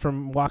the dude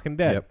from Walking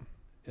Dead. Yep.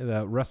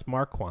 Russ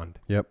Marquand.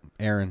 Yep.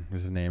 Aaron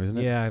is his name, isn't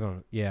it? Yeah, I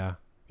don't. Yeah.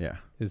 Yeah.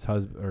 His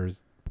husband or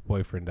his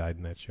boyfriend died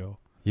in that show.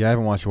 Yeah, I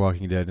haven't watched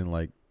Walking Dead in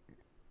like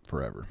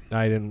forever.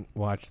 I didn't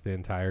watch the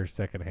entire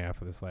second half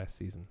of this last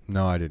season.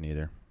 No, I didn't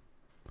either.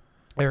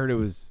 I heard it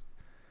was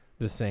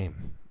the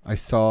same. I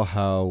saw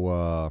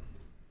how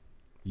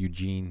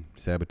Eugene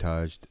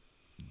sabotaged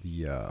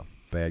the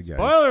bad guys.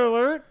 Spoiler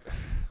alert!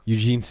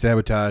 Eugene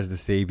sabotaged the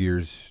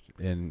Saviors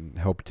and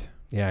helped.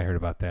 Yeah, I heard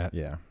about that.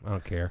 Yeah. I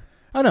don't care.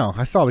 I know.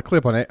 I saw the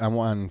clip on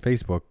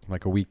Facebook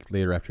like a week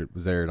later after it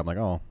was aired. I'm like,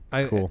 oh,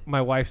 cool.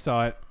 My wife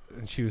saw it,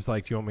 and she was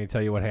like, do you want me to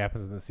tell you what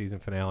happens in the season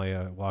finale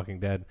of Walking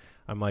Dead?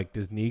 I'm like,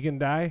 does Negan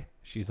die?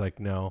 She's like,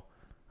 no.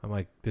 I'm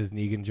like, does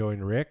Negan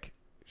join Rick?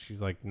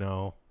 She's like,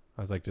 no.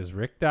 I was like, does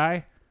Rick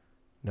die?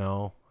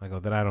 No. I go,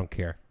 then I don't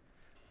care.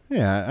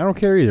 Yeah, I don't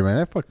care either,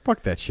 man.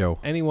 Fuck that show.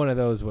 Any one of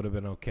those would have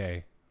been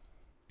okay.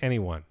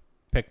 Anyone.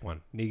 Pick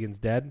one. Negan's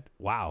dead?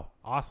 Wow.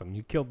 Awesome.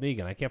 You killed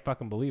Negan. I can't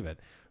fucking believe it.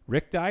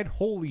 Rick died?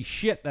 Holy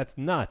shit, that's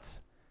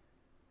nuts.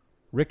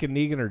 Rick and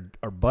Negan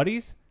are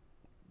buddies?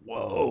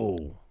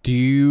 Whoa. Do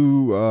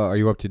you are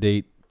you up to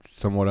date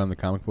somewhat on the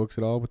comic books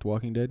at all with The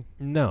Walking Dead?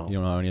 No. You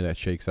don't know how any of that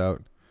shakes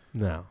out?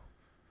 No.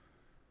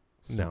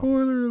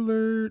 Spoiler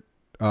alert.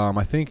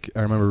 I think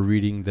I remember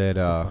reading that.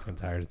 I'm so fucking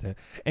tired of it.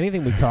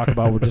 Anything we talk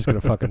about, we're just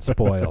gonna fucking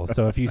spoil.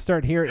 So if you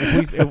start hearing,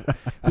 if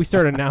we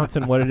start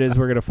announcing what it is,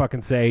 we're gonna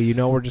fucking say,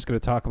 we're just gonna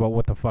talk about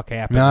what the fuck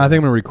happened. No, I think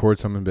I'm gonna record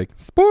something big.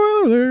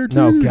 Spoiler alert.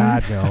 No,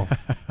 God, no.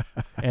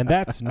 And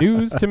that's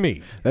news to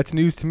me. That's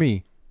news to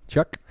me,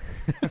 Chuck.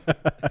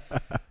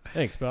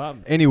 Thanks,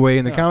 Bob. Anyway,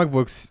 in the comic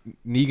books,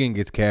 Negan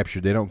gets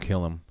captured. They don't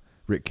kill him.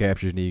 Rick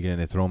captures Negan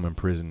and they throw him in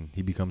prison.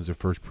 He becomes the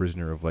first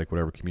prisoner of like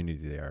whatever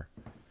community they are.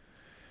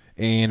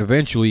 And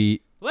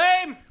eventually,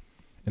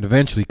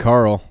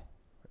 Carl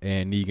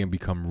and Negan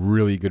become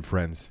really good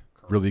friends,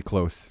 really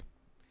close.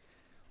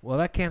 Well,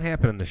 that can't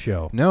happen in the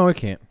show. No, it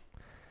can't.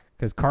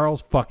 Because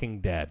Carl's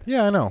fucking dead.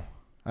 Yeah,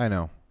 I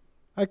know.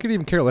 I could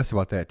even care less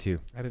about that,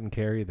 too. I didn't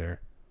care either.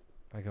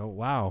 I go,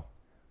 wow,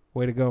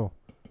 way to go.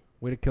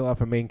 Way to kill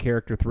off a main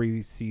character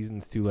 3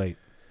 seasons too late.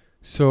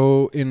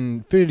 So, in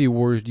Infinity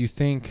Wars, do you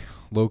think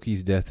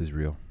Loki's death is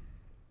real?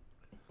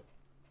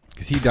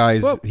 Because he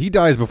dies. Well, he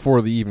dies before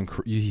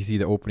you see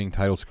the opening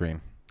title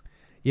screen.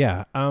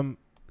 Yeah.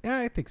 Yeah,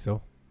 I think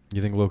so.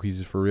 You think Loki's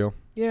is for real?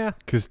 Yeah.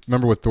 Because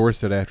remember what Thor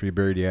said after he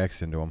buried the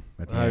axe into him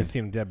at the end? I've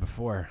seen him dead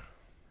before.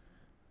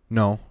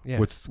 No. Yeah.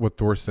 What's what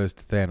Thor says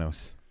to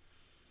Thanos?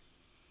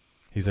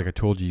 He's like, I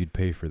told you you'd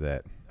pay for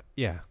that.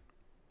 Yeah.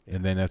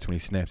 And then that's when he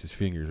snaps his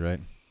fingers,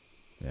 right?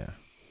 Yeah.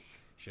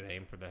 Should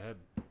aim for the head.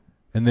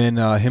 And then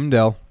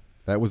Heimdall,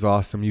 that was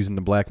awesome, using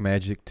the black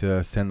magic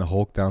to send the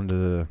Hulk down to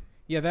the...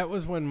 Yeah, that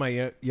was when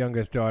my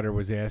youngest daughter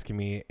was asking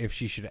me if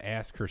she should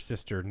ask her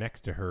sister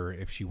next to her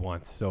if she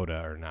wants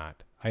soda or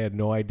not. I had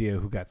no idea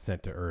who got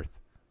sent to Earth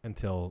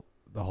until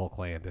the Hulk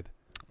landed.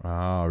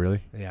 Oh,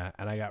 really? Yeah,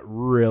 and I got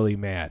really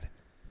mad.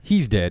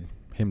 He's dead.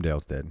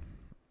 Heimdall's dead.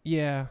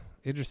 Yeah,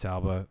 Idris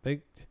Elba.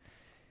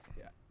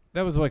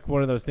 That was like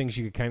one of those things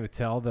you could kind of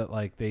tell that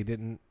like they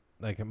didn't,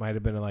 like it might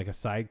have been like a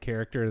side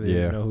character. They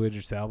didn't know who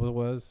Idris Elba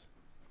was.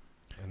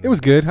 It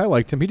was good. I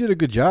liked him. He did a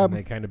good job. And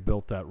they kind of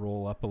built that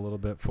role up a little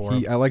bit for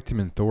him. I liked him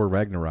in Thor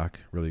Ragnarok.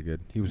 Really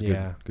good. He was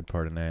good. Good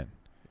part in that.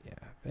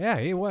 Yeah,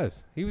 he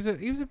was. He was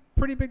a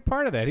pretty big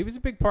part of that. He was a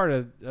big part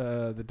of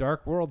the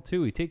Dark World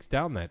too. He takes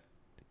down he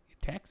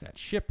attacks that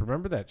ship.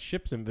 Remember that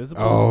ship's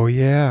invisible? Oh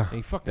yeah, and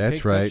he fucking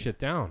takes that shit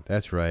down.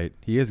 That's right.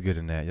 He is good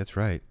in that. That's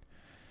right.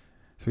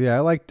 So yeah, I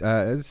liked.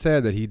 It's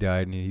sad that he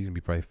died, and he's gonna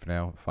be probably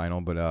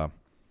final. But I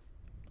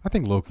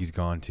think Loki's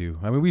gone too.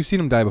 I mean, we've seen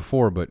him die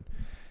before, but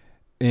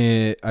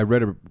I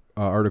read an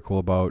article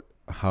about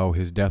how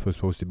his death was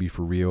supposed to be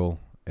for real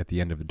at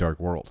the end of the Dark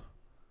World.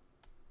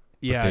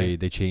 Yeah, but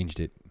they changed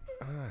it.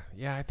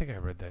 Yeah, I think I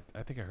read that.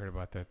 I think I heard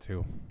about that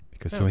too.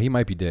 Because so he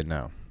might be dead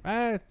now.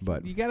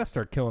 But you got to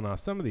start killing off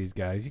some of these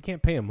guys. You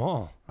can't pay them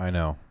all. I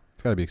know.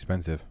 It's got to be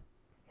expensive.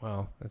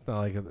 Well, it's not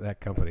like that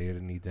company. It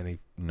needs any.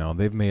 No,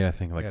 they've made I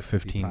think like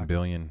 $15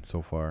 billion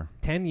so far.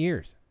 10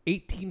 years,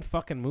 18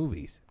 fucking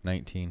movies.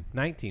 19.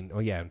 Oh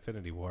yeah,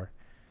 Infinity War.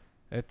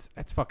 That's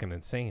fucking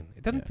insane.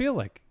 It doesn't feel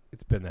like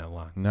it's been that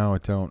long. No,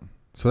 it don't.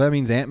 So that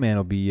means Ant-Man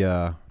will be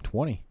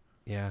 20.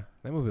 Yeah,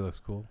 that movie looks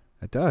cool.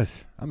 It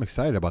does. I'm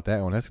excited about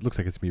that one. That looks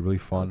like it's going to be really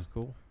fun. That's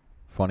cool.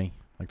 Funny.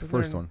 Like the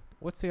first one.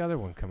 What's the other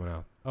one coming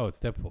out? Oh, it's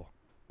Deadpool.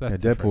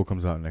 That's Deadpool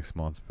comes out next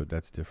month, but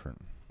that's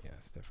different. Yeah,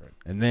 it's different.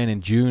 And then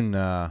in June,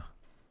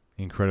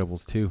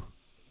 Incredibles 2.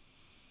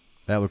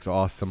 That looks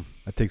awesome.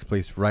 That takes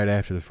place right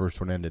after the first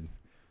one ended.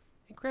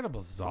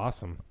 Incredibles is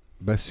awesome.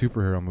 Best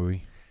superhero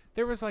movie.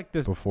 There was like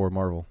this... Before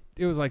Marvel.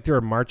 It was like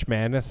during March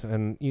Madness,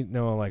 and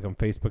like on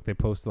Facebook they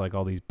posted like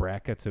all these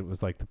brackets. It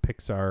was like the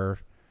Pixar...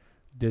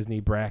 Disney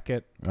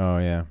bracket. Oh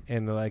yeah.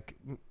 And like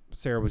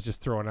Sarah was just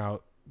throwing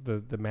out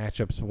the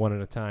matchups one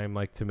at a time,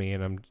 like to me,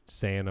 and I'm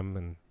saying them,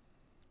 and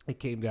it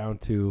came down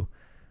to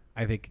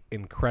I think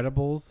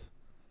Incredibles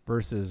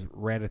versus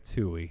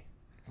Ratatouille.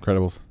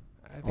 Incredibles.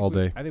 All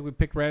day. I think we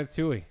picked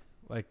Ratatouille.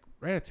 Like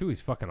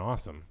Ratatouille's fucking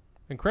awesome.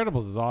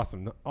 Incredibles is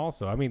awesome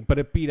also. I mean, but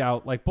it beat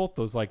out like both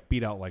those like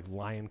beat out like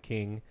Lion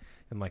King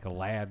and like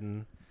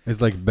Aladdin. It's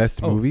like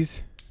best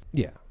movies?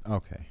 Yeah.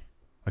 Okay.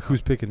 Like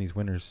who's picking these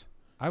winners?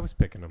 I was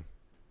picking them.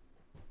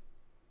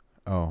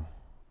 Oh.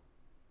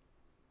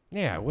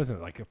 Yeah, it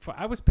wasn't like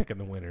I was picking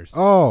the winners.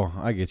 Oh,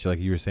 I get you. Like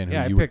you were saying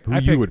who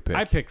you would pick.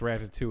 I picked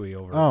Ratatouille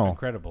over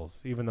Incredibles,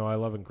 even though I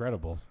love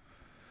Incredibles.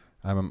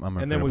 I'm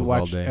Incredibles and then we watched,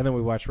 all day. And then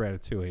we watched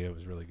Ratatouille. It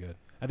was really good.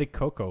 I think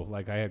Coco,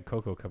 like I had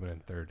Coco coming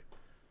in third.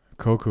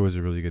 Coco is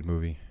a really good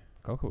movie.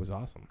 Coco was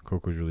awesome.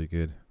 Coco was really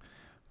good.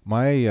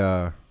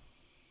 My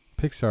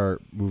Pixar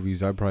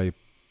movies, I'd probably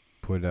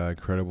put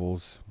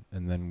Incredibles,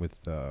 and then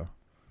with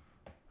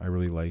I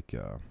really like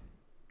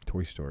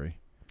Toy Story.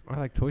 I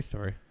like Toy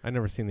Story. I've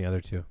never seen the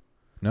other two.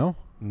 No?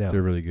 No.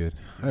 They're really good.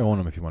 I own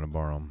them if you want to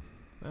borrow them.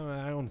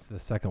 I own the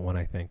second one,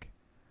 I think.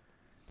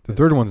 The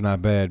third one's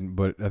not bad,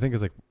 but I think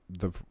it's like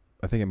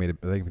I think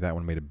that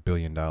one made $1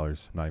 billion. I'm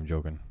not even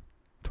joking.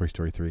 Toy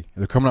Story 3.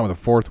 They're coming out with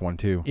a fourth one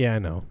too. Yeah, I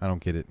know. I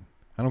don't get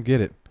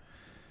it.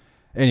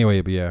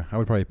 Anyway, but yeah, I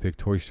would probably pick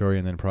Toy Story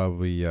and then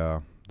probably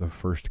the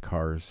first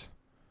Cars.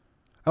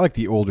 I like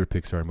the older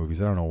Pixar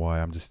movies. I don't know why.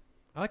 I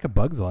like A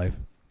Bug's Life.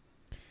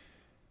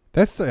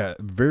 That's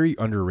very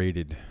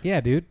underrated.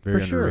 Yeah, dude. Very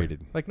for sure.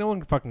 underrated. Like, no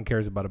one fucking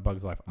cares about A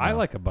Bug's Life. No. I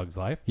like A Bug's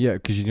Life. Yeah,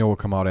 because you know what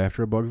come out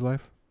after A Bug's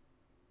Life?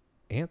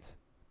 Ants?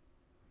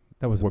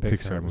 That was what a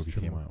Pixar movie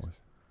came out with.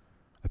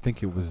 I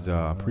think it was,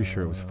 I'm pretty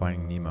sure it was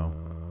Finding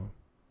Nemo.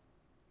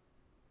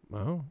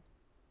 Oh.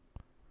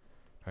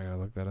 I gotta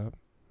look that up.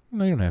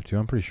 No, you don't have to.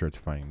 I'm pretty sure it's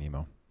Finding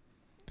Nemo.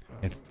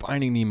 And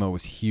Finding Nemo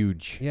was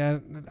huge. Yeah,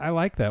 I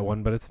like that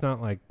one, but it's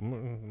not like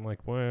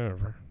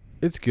whatever.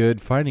 It's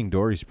good. Finding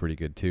Dory's pretty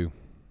good too.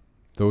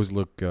 Those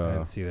look. I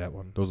didn't see that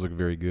one. Those look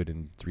very good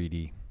in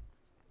 3D.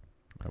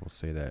 I will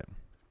say that.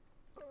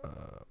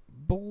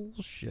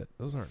 Bullshit.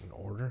 Those aren't in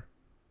order.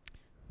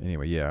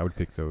 Anyway, yeah, I would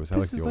pick those. This I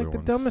like the older ones. This is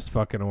like the dumbest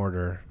fucking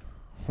order.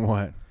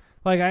 What?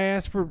 Like, I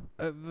asked for.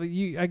 I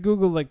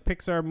googled like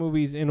Pixar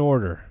movies in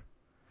order.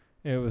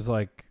 And it was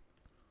like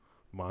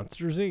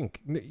Monsters Inc.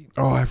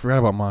 Oh, I forgot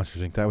about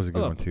Monsters Inc. That was a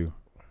good one too.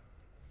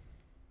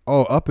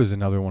 Oh, Up is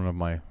another one of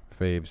my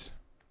faves.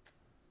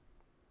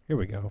 Here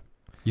we go.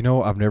 You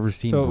know, I've never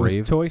seen Brave. So it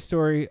was Toy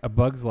Story, A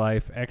Bug's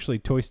Life. Actually,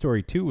 Toy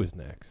Story 2 was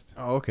next.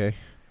 Oh, okay.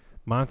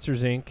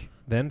 Monsters Inc.,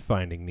 then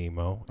Finding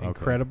Nemo, Okay.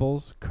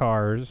 Incredibles,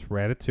 Cars,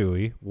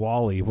 Ratatouille,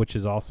 WALL-E, which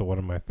is also one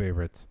of my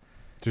favorites.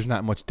 There's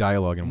not much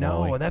dialogue in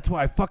WALL-E. No, and that's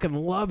why I fucking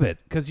love it,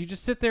 because you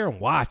just sit there and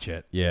watch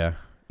it. Yeah,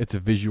 it's a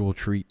visual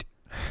treat.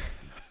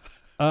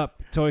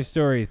 Up, Toy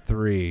Story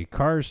 3,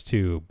 Cars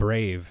 2,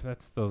 Brave.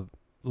 That's the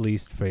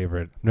least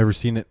favorite. Never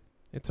seen it.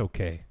 It's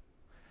okay.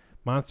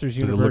 Monsters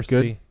Does University. it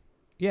look good?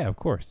 Yeah, of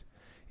course.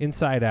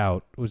 Inside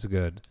Out was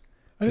good.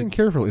 I didn't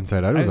care for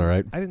Inside Out. It was all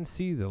right. I didn't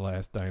see The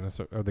Last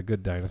Dinosaur, or The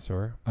Good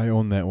Dinosaur. I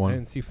own that one. I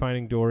didn't see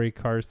Finding Dory,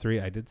 Cars 3.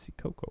 I did see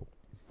Coco.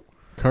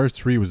 Cars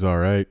 3 was all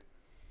right.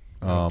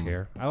 I don't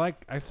care.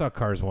 I saw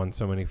Cars 1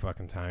 so many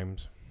fucking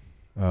times.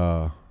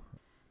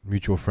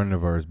 Mutual friend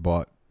of ours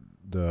bought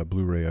the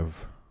Blu-ray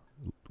of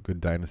Good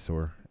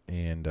Dinosaur,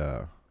 and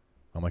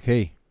I'm like,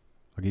 hey,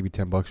 I'll give you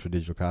 $10 for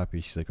digital copy.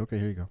 She's like, okay,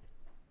 here you go.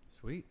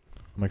 Sweet.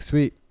 I'm like,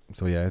 sweet.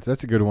 So yeah,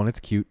 that's a good one.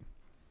 It's cute.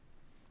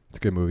 It's a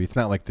good movie. It's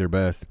not like their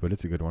best, but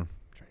it's a good one.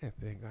 I'm trying to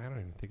think. I don't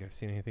even think I've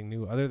seen anything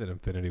new other than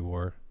Infinity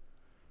War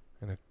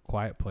and A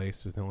Quiet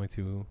Place was the only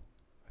two.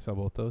 I saw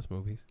both those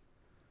movies.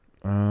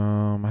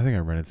 I think I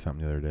rented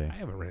something the other day. I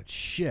haven't rented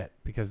shit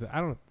because I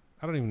don't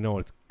even know what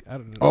it's. I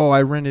don't know. Oh,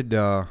 I rented.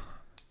 I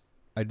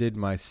did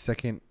my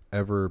second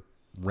ever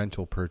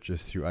rental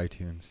purchase through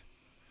iTunes,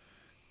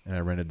 and I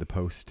rented The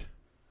Post,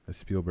 a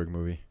Spielberg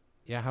movie.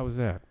 Yeah, how was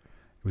that?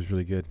 It was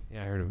really good.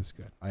 Yeah, I heard it was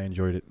good. I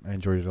enjoyed it. I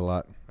enjoyed it a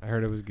lot. I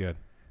heard it was good.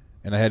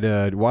 And I had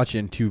to watch it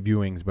in 2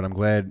 viewings, but I'm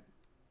glad,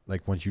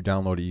 like, once you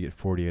download it, you get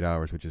 48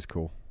 hours, which is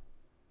cool.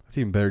 That's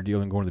even better deal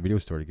than going to the video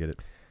store to get it.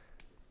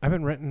 I've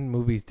been renting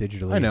movies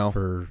digitally I know.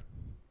 for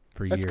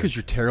years. That's because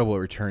you're terrible at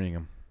returning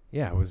them.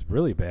 Yeah, I was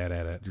really bad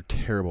at it. You're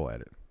terrible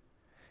at it.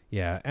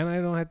 Yeah, and I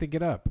don't have to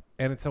get up,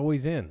 and it's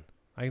always in.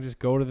 I can just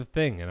go to the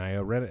thing, and I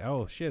rent it.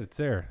 Oh, shit, it's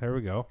there. There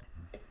we go.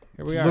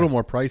 Here we are. It's a little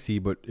more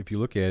pricey, but if you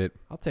look at it,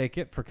 I'll take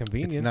it for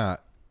convenience. it's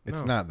not.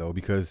 It's not, though,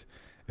 because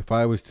if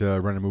I was to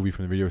rent a movie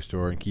from the video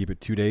store and keep it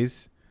 2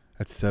 days,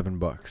 that's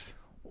 $7.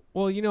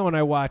 Well, you know, and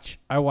I watch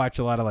a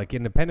lot of like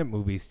independent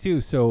movies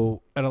too.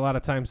 So, and a lot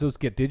of times those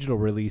get digital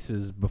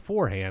releases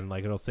beforehand.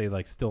 Like it'll say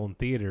like still in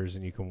theaters,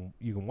 and you can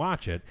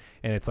watch it,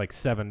 and it's like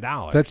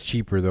 $7. That's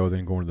cheaper though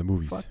than going to the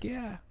movies. Fuck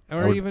yeah!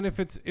 Or even if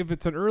it's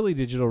an early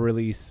digital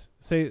release,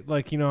 say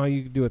like you know how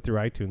you do it through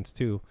iTunes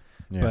too.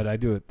 Yeah. But I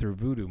do it through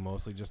Vudu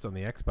mostly, just on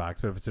the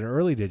Xbox. But if it's an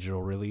early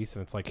digital release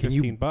and it's like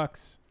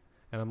 $15,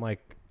 and I'm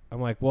like,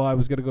 well, I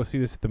was gonna go see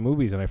this at the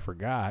movies and I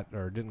forgot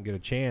or didn't get a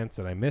chance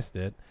and I missed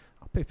it.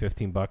 I'll pay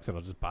 $15 and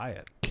I'll just buy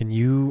it. Can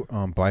you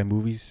buy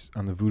movies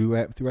on the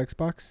Vudu app through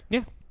Xbox?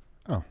 Yeah.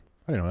 Oh,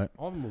 I didn't know that.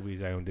 All the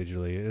movies I own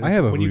digitally. I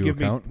have a Vudu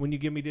account. When you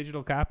give me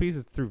digital copies,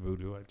 it's through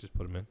Vudu. I just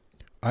put them in.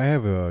 I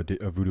have a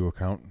Vudu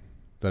account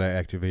that I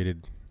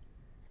activated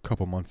a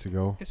couple months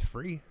ago. It's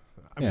free.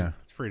 I mean,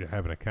 it's free to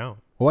have an account.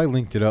 Well, I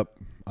linked it up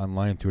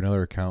online through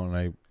another account,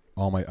 and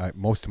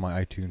most of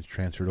my iTunes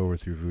transferred over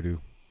through Vudu.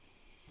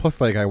 Plus,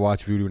 like I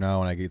watch Vudu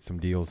now, and I get some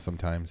deals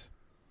sometimes.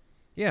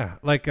 Yeah,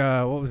 like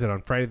what was it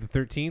on Friday the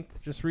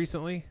 13th? Just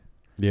recently.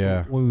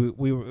 Yeah. It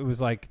was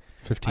like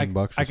 $15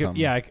 or something.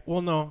 Yeah. That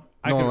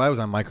was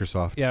on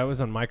Microsoft. Yeah, it was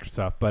on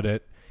Microsoft, but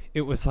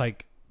it was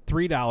like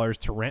 $3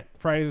 to rent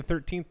Friday the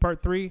 13th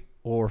Part 3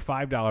 or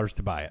 $5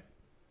 to buy it.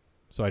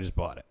 So I just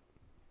bought it.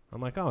 I'm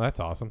like, oh, that's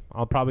awesome.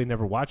 I'll probably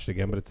never watch it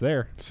again, but it's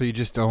there. So you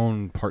just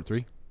own Part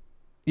 3?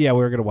 Yeah, we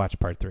were gonna watch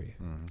Part 3. Okay.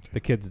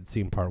 The kids had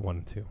seen Part 1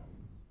 and 2,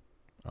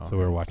 so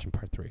we were watching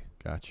Part 3.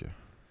 Gotcha.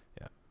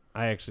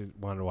 I actually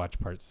wanted to watch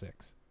Part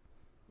 6,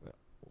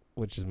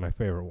 which is my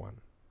favorite one.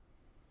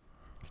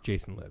 It's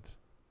Jason Lives.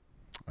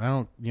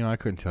 I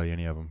couldn't tell you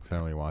any of them because I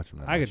don't really watch them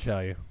that much. I could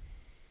tell you.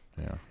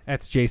 Yeah.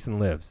 That's Jason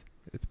Lives.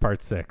 It's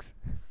Part 6.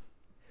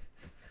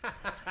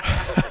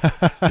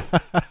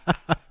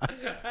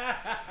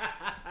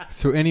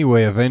 So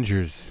anyway,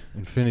 Avengers,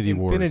 Infinity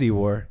War. Infinity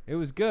War. It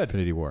was good.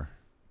 Infinity War.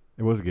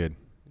 It was good.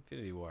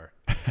 Infinity War.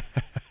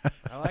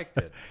 I liked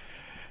it.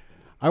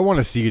 I want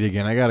to see it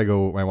again. I got to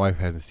go. My wife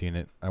hasn't seen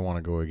it. I want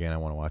to go again. I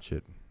want to watch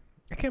it.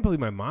 I can't believe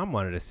my mom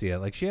wanted to see it.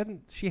 Like she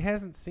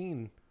hasn't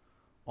seen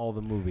all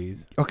the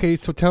movies. Okay,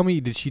 so tell me,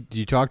 did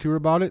you talk to her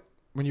about it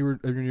when you were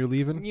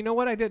leaving? You know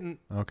what? I didn't.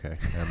 Okay,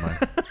 never mind.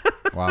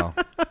 Wow,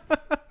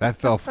 that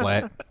fell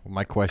flat.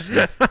 My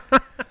questions.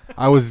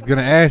 I was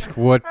gonna ask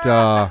what.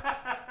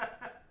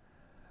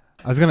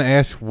 I was gonna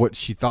ask what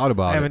she thought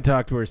about it. I haven't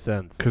talked to her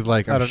since. Because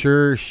I'm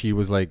sure she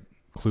was like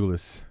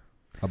clueless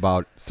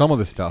about some of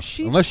the stuff.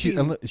 Unless she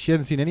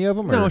hasn't seen any of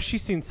them. No,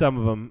 she's seen some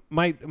of them.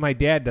 My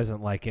dad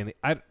doesn't like any.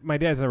 My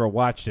dad's never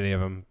watched any of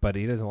them, but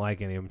he doesn't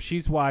like any of them.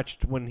 She's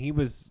watched when he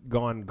was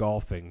gone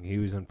golfing. He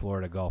was in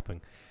Florida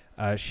golfing.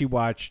 She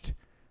watched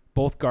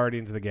both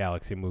Guardians of the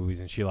Galaxy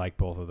movies, and she liked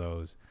both of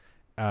those.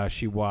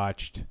 She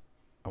watched.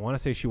 I want to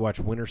say she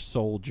watched Winter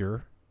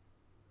Soldier,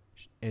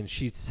 and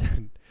she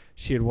said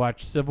she had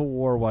watched Civil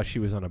War while she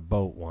was on a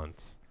boat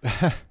once.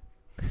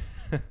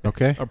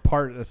 Okay. Or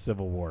part of the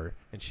Civil War,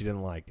 and she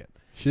didn't like it.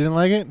 She didn't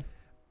like it?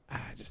 I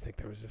just think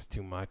there was just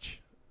too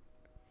much.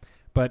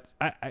 But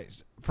I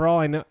for all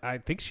I know, I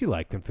think she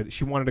liked Infinity.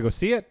 She wanted to go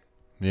see it.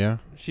 Yeah.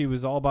 She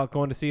was all about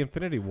going to see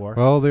Infinity War.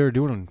 Well, they were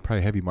doing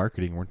probably heavy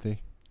marketing, weren't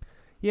they?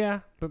 Yeah,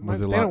 but they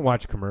don't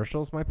watch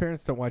commercials. My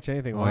parents don't watch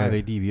anything live. Oh, yeah,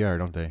 they DVR,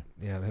 don't they?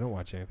 Yeah, they don't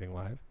watch anything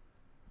live.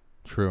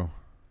 True.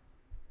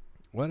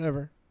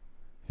 Whatever.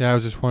 Yeah, I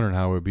was just wondering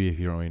how it would be if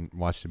you don't really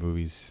watch the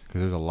movies,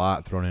 because there's a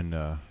lot thrown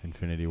into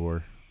Infinity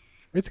War.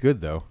 It's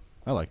good, though.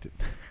 I liked it.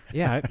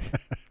 Yeah,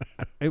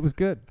 it was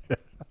good.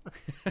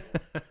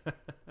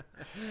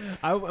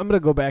 I'm going to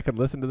go back and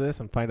listen to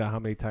this and find out how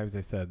many times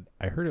they said,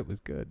 I heard it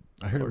was good.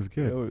 I heard it was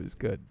good. Oh, it was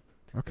good.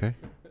 Okay.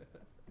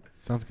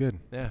 Sounds good.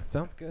 Yeah,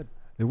 sounds good.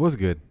 It was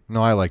good.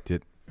 No, I liked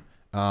it.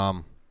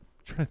 Trying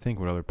to think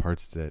what other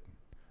parts that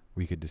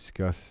we could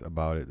discuss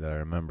about it that I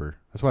remember.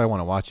 That's why I want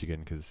to watch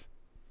again, because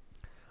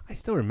I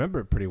still remember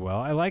it pretty well.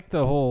 I like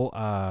the whole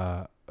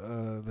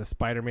the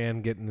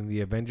Spider-Man getting in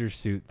the Avengers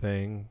suit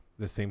thing,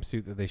 the same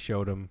suit that they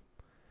showed him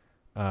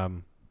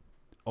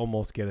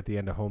almost get at the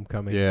end of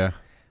Homecoming. Yeah.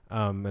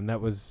 And that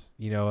was,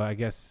 I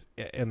guess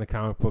in the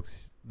comic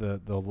books,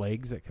 the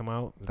legs that come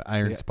out. The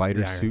Iron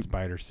Spider suit. Iron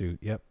Spider suit.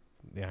 Yep.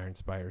 The Iron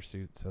Spider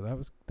suit. So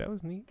that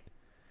was neat.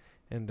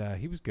 And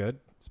he was good.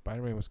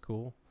 Spider-Man was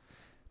cool.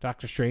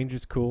 Doctor Strange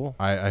is cool.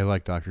 I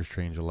like Doctor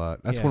Strange a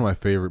lot. That's one of my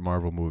favorite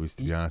Marvel movies,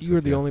 to be honest with you. You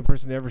were the only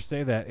person to ever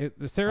say that.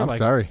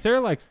 Sorry. Sarah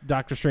likes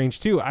Doctor Strange,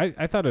 too.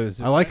 I thought it was...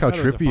 I like how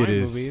trippy it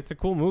is. Movie. It's a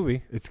cool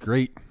movie. It's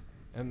great.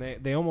 And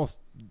they almost...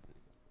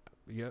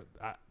 Yeah,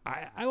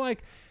 I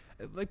like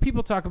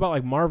people talk about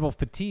like Marvel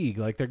fatigue.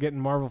 Like they're getting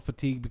Marvel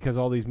fatigue because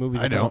all these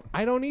movies... I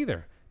don't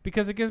either.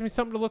 Because it gives me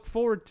something to look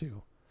forward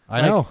to. I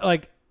know.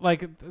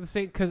 Like the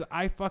same, because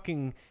I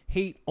fucking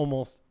hate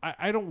almost.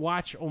 I don't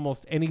watch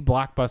almost any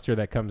blockbuster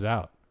that comes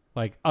out,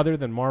 like other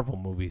than Marvel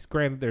movies.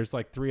 Granted, there's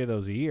like 3 of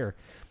those a year,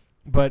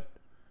 but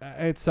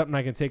it's something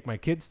I can take my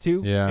kids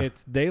to. Yeah,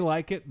 they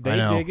like it, they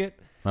dig it.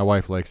 My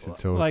wife likes it,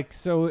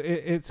 so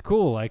it's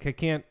cool. Like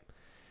I'm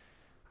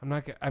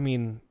not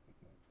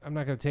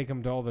gonna take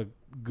them to all the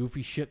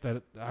goofy shit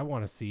that I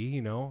want to see,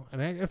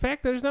 And in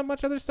fact, there's not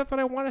much other stuff that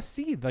I want to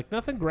see. Like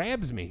nothing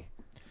grabs me.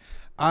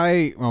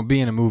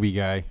 Being a movie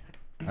guy,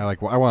 I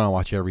want to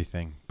watch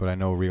everything, but I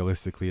know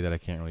realistically that I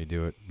can't really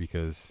do it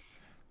because,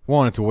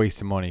 one, it's a waste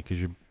of money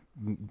because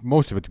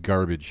most of it's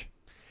garbage.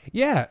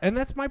 Yeah, and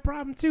that's my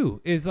problem too.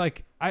 Is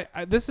like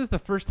I this is the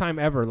first time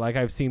ever like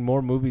I've seen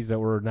more movies that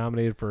were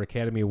nominated for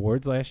Academy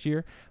Awards last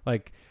year.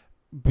 Like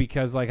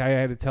because like I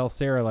had to tell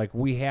Sarah like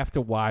we have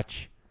to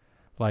watch.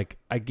 Like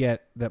I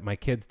get that my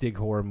kids dig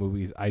horror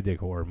movies, I dig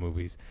horror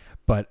movies,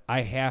 but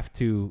I have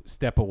to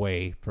step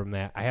away from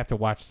that. I have to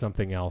watch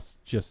something else,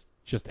 just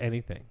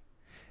anything.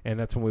 And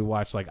that's when we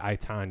watch like I,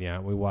 Tonya,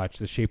 and we watch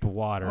The Shape of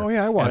Water. Oh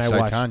yeah, I watched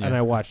I, Tonya. And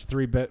I watched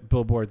 3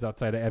 billboards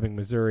outside of Ebbing,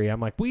 Missouri.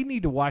 I'm like, we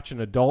need to watch an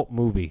adult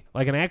movie,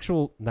 like an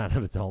actual, not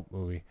an adult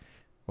movie.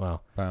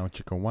 Wow. Wow,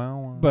 chicka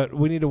wow. But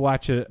we need to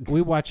watch a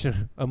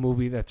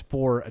movie that's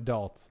for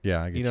adults.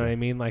 Yeah, I get you know what I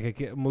mean?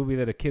 Like a movie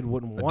that a kid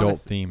wouldn't want. Adult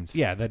themes.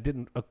 Yeah,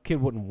 a kid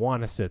wouldn't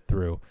want to sit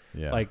through.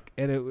 Yeah. Like,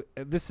 and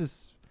this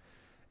is,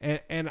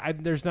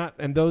 there's not,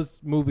 and those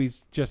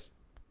movies just.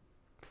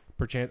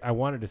 Perchance, I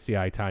wanted to see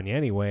I, Tonya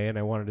anyway, and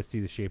I wanted to see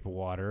The Shape of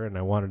Water, and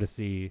I wanted to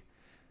see,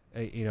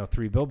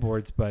 3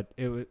 billboards, but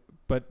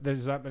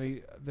there's not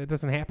many. That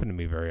doesn't happen to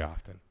me very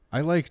often.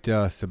 I liked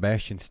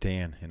Sebastian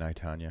Stan in I,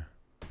 Tonya.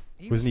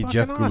 Wasn't he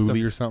Jeff awesome.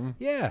 Gillooly or something?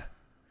 Yeah,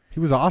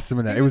 he was awesome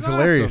in that. It was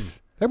hilarious.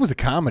 Awesome. That was a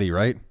comedy,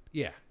 right?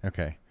 Yeah.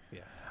 Okay.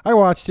 Yeah. I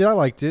watched it. I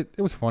liked it.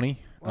 It was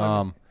funny.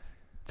 Well,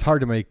 it's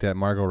hard to make that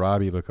Margot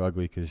Robbie look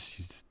ugly because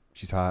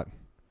she's hot.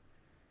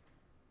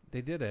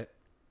 They did it.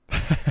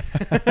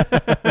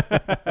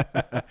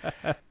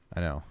 I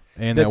know.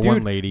 And that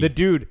one lady. The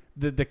dude,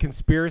 the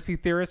conspiracy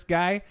theorist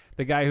guy,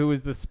 the guy who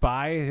was the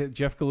spy,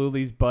 Jeff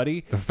Gillooly's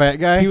buddy. The fat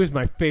guy? He was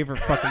my favorite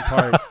fucking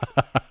part.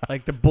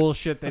 Like the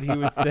bullshit that he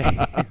would say.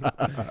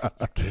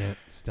 You can't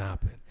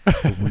stop it.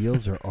 The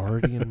wheels are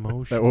already in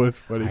motion. That was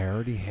funny. I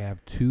already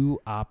have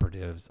 2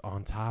 operatives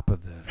on top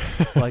of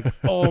this. Like,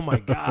 oh my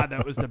God,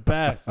 that was the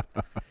best.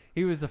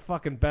 He was the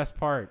fucking best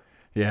part.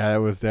 Yeah,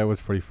 that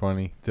was pretty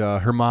funny.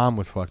 Her mom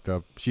was fucked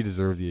up. She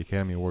deserved the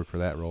Academy Award for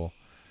that role.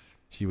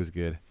 She was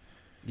good.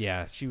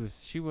 Yeah, she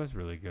was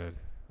really good.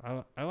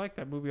 I like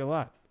that movie a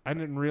lot. I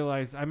didn't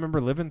realize. I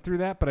remember living through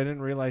that, but I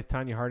didn't realize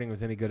Tanya Harding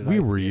was any good at We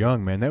ice were skating.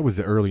 young, man. That was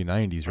the early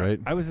 90s, right?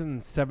 I was in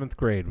 7th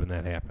grade when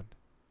that happened.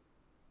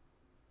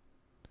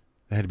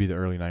 That had to be the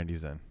early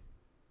 90s then.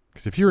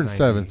 Because if you were in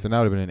 7th, then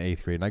I would have been in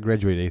 8th grade. And I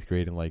graduated 8th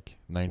grade in like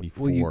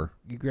 94. Well,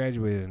 you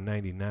graduated in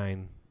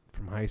 99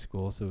 from high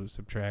school, so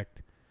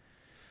subtract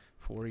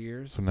 4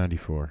 years. So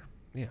 94.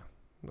 Yeah.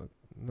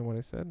 Know what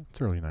I said? It's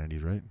early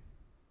 90s, right?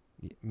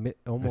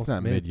 Almost it's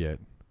not mid yet.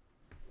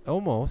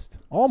 Almost.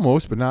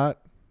 Almost, but not.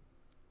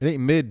 It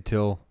ain't mid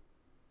till.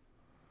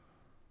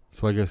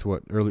 So I guess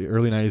what early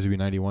 90s would be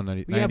 91,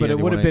 90. Yeah, 90, but it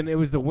would have 91, been. It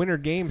was the winter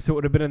game, so it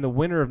would have been in the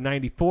winter of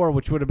 '94,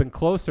 which would have been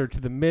closer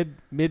to the mid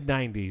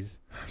 '90s.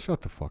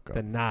 Shut the fuck up.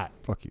 Than not.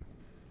 Fuck you.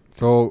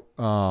 So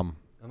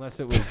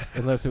unless it was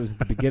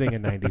the beginning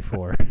of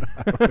 '94.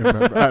 I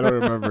don't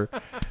remember.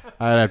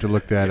 I'd have to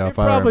look that up. It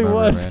probably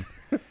was. Man.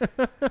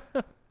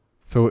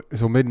 So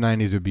mid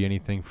 90s would be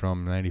anything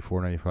from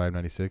 94, 95,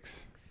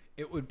 96.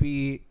 It would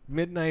be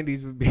mid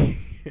 '90s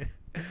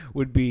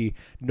would be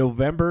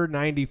November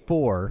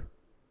 '94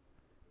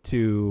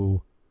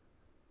 to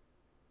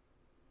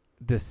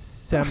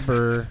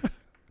December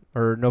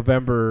or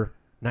November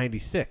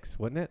 '96,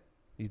 wouldn't it?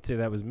 You'd say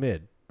that was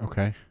mid.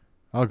 Okay,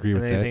 I'll agree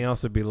with that. And anything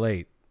else would be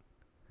late.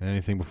 And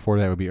anything before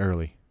that would be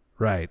early.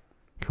 Right.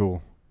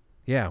 Cool.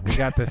 Yeah, we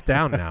got this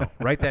down now.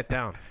 Write that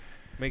down.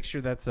 Make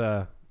sure that's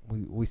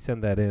we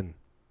send that in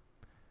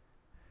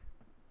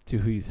to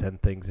who you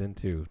send things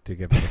into to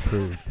get them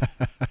approved.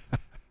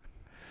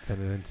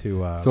 Send it into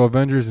so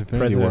Avengers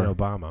Infinity President War.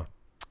 Obama.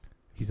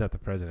 He's not the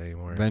president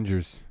anymore.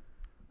 Avengers.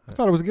 I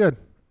thought it was good.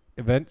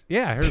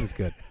 Yeah, I heard it was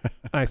good.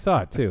 I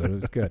saw it too, and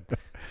it was good.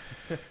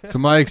 So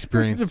my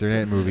experience during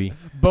that movie.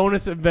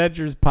 Bonus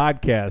Avengers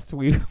podcast.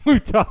 We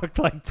talked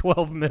like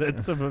 12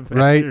 minutes of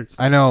Avengers.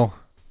 Right? I know.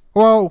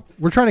 Well,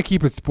 we're trying to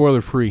keep it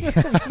spoiler free. I'm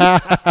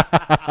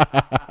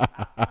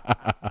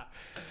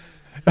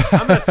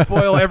going to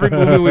spoil every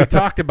movie we've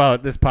talked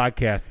about this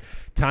podcast.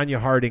 Tanya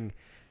Harding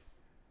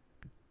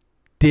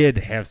did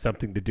have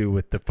something to do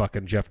with the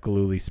fucking Jeff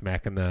Gillooly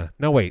smacking the...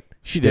 No, wait.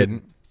 She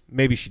didn't.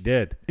 Maybe she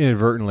did.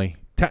 Inadvertently.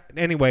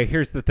 Anyway,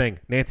 here's the thing.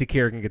 Nancy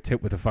Kerrigan gets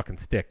hit with a fucking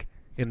stick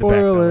in the back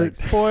of the leg.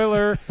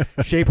 Spoiler.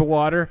 Shape of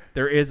Water.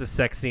 There is a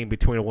sex scene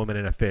between a woman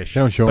and a fish. They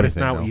don't show but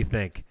anything, it's not what you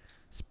think.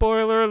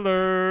 Spoiler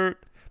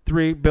alert.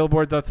 3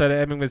 billboards outside of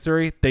Ebbing,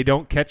 Missouri. They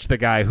don't catch the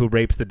guy who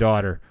rapes the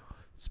daughter.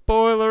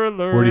 Spoiler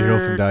alert. Woody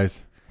Harrelson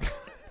dies.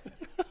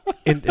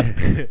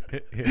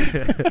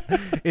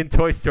 In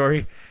Toy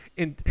Story.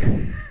 In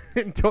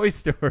Toy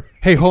Story.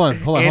 Hey, hold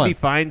on. Andy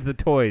finds the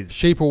toys.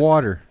 Shape of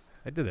Water.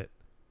 I did it.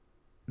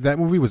 That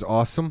movie was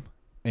awesome,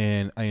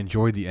 and I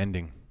enjoyed the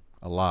ending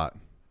a lot.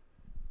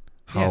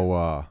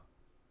 How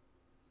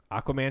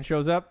Aquaman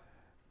shows up?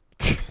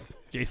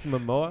 Jason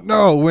Momoa?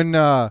 No, when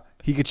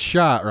he gets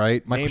shot,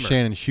 right? Michael Namor.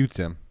 Shannon shoots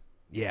him.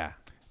 Yeah.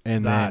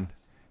 And then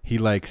he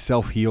like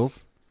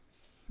self-heals.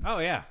 Oh,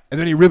 yeah. And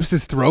then he rips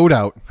his throat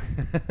out.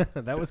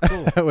 That was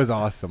cool. That was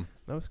awesome.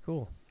 That was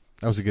cool.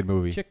 That was a good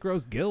movie. Chick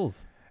grows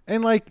gills.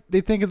 And like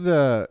you think of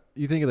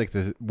like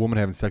the woman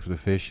having sex with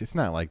a fish. It's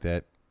not like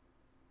that.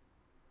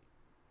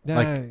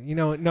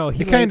 No,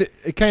 he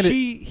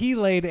he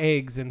laid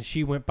eggs and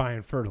she went by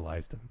and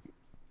fertilized them.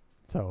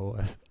 So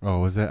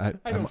was that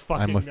I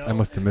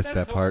must have missed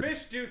that part.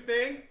 Fish do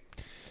things.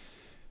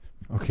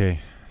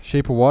 Okay.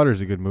 Shape of Water is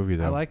a good movie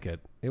though. I like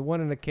it. It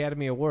won an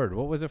Academy Award.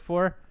 What was it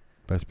for?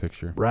 Best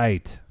Picture.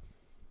 Right.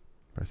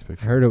 Best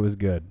Picture. I heard it was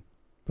good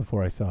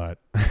before I saw it.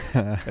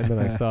 And then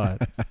I saw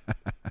it.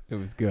 It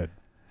was good.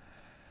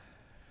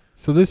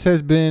 So this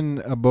has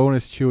been a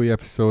bonus Chewy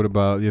episode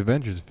about the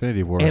Avengers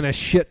Infinity War. And a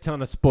shit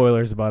ton of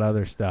spoilers about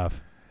other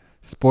stuff.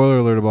 Spoiler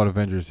alert about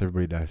Avengers,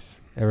 everybody dies.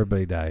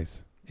 Everybody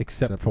dies.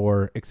 Except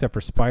for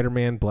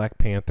Spider-Man, Black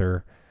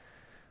Panther,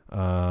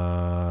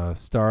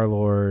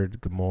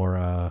 Star-Lord,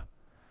 Gamora,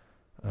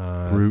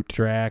 Groot.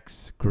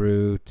 Drax,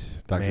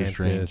 Groot, Doctor Mantis,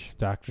 Strange.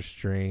 Doctor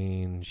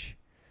Strange.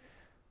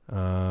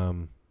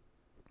 Who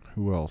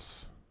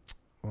else?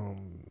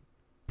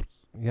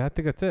 Yeah, I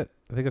think that's it.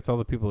 I think that's all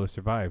the people who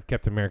survived.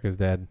 Captain America's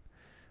dead.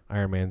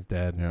 Iron Man's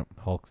dead. Yep.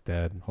 Hulk's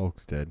dead.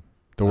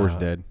 Thor's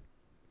dead.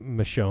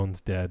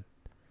 Michonne's dead.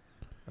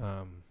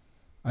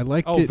 I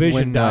liked it Vision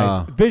when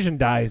dies. Vision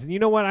dies. And you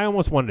know what? I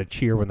almost wanted to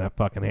cheer when that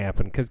fucking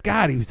happened. Because,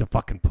 God, he was a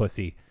fucking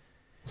pussy.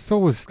 So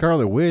was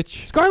Scarlet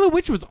Witch. Scarlet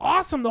Witch was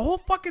awesome the whole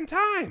fucking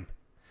time.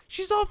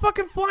 She's all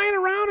fucking flying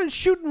around and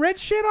shooting red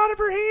shit out of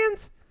her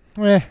hands.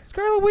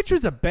 Scarlet Witch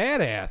was a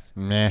badass.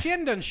 She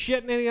hadn't done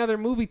shit in any other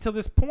movie till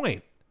this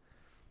point.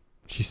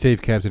 She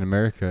saved Captain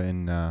America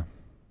in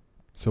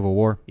Civil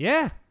War.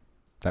 Yeah.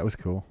 That was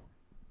cool.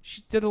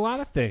 She did a lot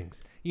of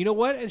things. You know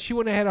what? And she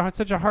wouldn't have had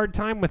such a hard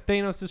time with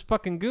Thanos'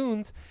 fucking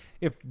goons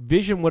if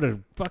Vision would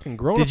have fucking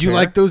grown up. Did you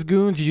like those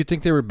goons? Did you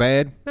think they were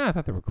bad? No, I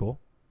thought they were cool.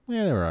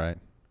 Yeah, they were all right.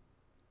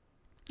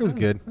 It was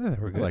good. I thought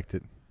they were good. I liked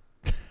it.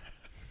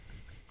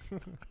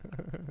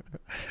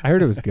 I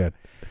heard it was good.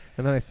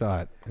 And then I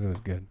saw it, and it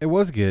was good. It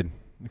was good,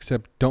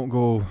 except don't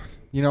go...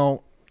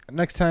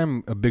 next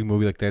time a big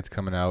movie like that's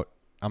coming out,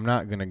 I'm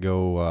not going to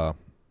go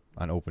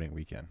on opening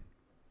weekend.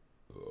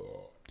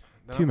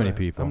 Too many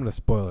people. I'm going to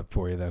spoil it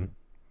for you then,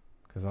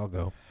 because I'll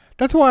go.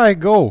 That's why I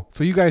go,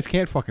 so you guys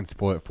can't fucking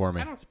spoil it for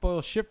me. I don't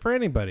spoil shit for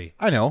anybody.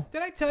 I know.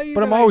 Did I tell you?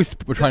 But I'm always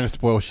trying to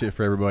spoil shit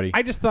for everybody.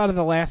 I just thought of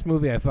the last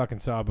movie I fucking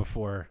saw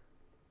before,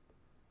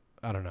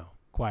 I don't know,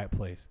 Quiet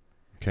Place.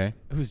 Okay.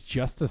 It was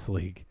Justice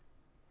League.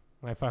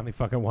 I finally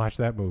fucking watched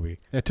that movie.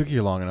 Yeah, it took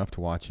you long enough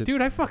to watch it.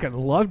 Dude, I fucking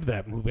loved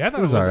that movie. I thought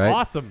it was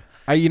awesome.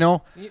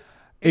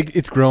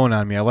 It's growing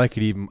on me. I like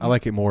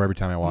it more every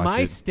time I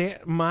watch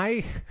it.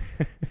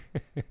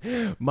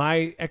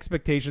 My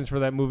expectations for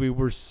that movie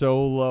were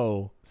so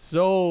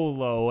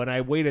low, and I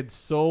waited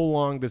so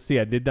long to see.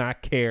 I did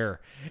not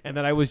care, and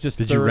then I was just.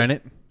 Did you rent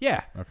it?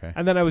 Yeah. Okay.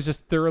 And then I was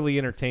just thoroughly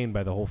entertained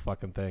by the whole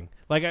fucking thing.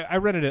 Like I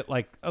rented it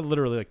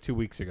literally 2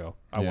 weeks ago.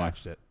 I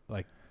watched it.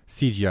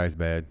 CGI's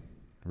bad,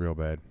 real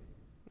bad.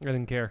 I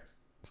didn't care.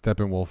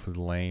 Steppenwolf was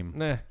lame.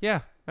 Nah,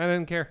 yeah, I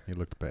didn't care. He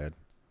looked bad.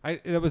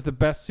 That was the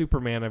best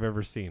Superman I've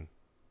ever seen.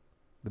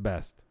 The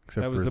best.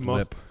 Except that was for his the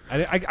most,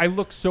 lip. I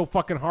looked so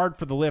fucking hard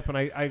for the lip, and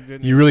I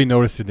didn't. You really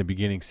noticed it in the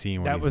beginning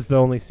scene. That was the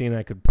only scene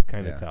I could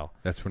kind of tell.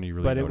 That's when you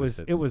really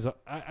noticed it. But it was.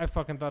 I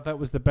fucking thought that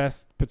was the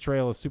best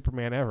portrayal of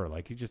Superman ever.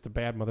 Like, he's just a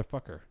bad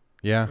motherfucker.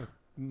 Yeah.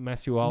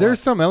 Mess you all There's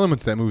up. some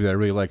elements of that movie that I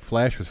really like.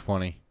 Flash was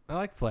funny. I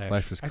like Flash.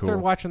 Flash was cool. I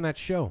started watching that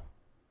show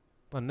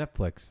on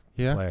Netflix.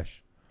 Yeah.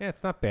 Flash. Yeah,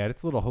 it's not bad.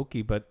 It's a little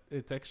hokey, but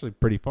it's actually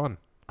pretty fun.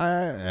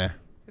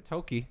 It's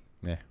hokey.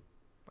 Yeah.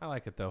 I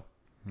like it, though.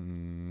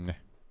 Nah.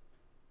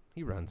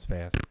 He runs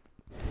fast.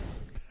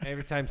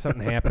 Every time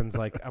something happens,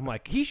 I'm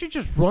like, he should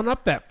just run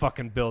up that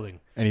fucking building.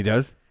 And he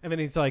does? And then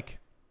he's like,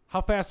 how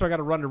fast do I got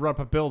to run up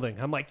a building?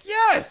 I'm like,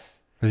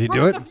 yes! Does he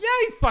do it?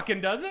 Yeah, he fucking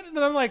does it. And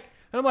then I'm like,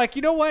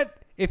 you know what?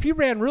 If he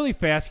ran really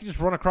fast, he could just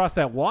run across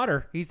that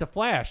water. He's the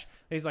Flash.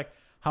 And he's like,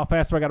 how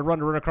fast do I got to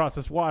run across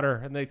this water?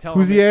 And they tell him.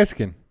 Who's he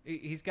asking?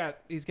 He's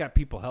got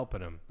people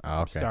helping him.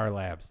 Oh, okay. Star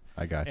Labs.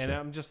 I got you. And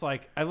I'm just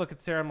like, I look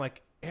at Sarah, I'm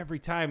like, every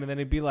time. And then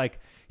it'd be like,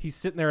 he's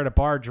sitting there at a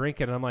bar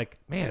drinking. And I'm like,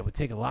 man, it would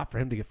take a lot for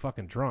him to get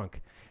fucking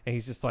drunk. And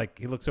he's just like,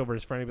 he looks over at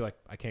his friend and be like,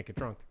 I can't get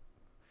drunk.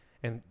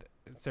 And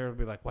Sarah would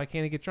be like, why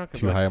can't he get drunk?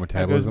 Too high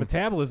metabolism? His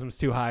metabolism's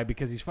too high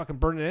because he's fucking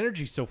burning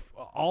energy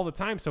all the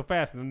time so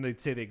fast. And then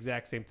they'd say the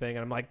exact same thing.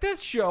 And I'm like,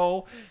 this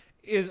show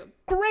is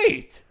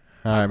great.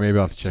 All right, maybe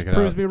I'll have to check it out.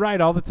 Proves me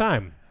right all the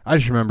time. I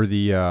just remember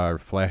the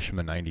Flash from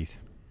the 90s.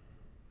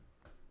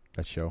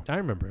 That show. I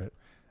remember it.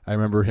 I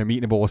remember him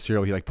eating a bowl of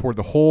cereal. He poured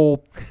the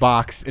whole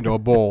box into a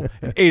bowl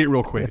and ate it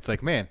real quick. It's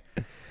like, man,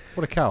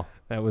 what a cow.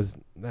 That was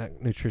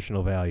that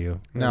nutritional value.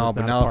 No,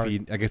 but now I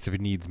guess if he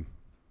needs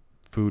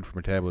food for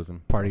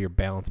metabolism. Part of your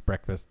balanced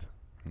breakfast.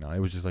 No, it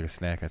was just like a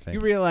snack, I think. You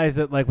realize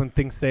that when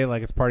things say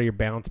it's part of your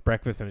balanced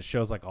breakfast and it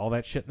shows all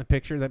that shit in the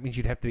picture, that means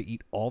you'd have to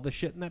eat all the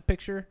shit in that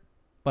picture?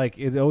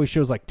 It always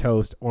shows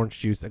toast, orange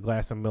juice, a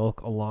glass of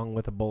milk, along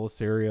with a bowl of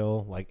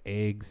cereal,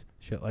 eggs,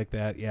 shit like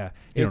that. Yeah.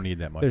 You don't need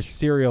that much. Their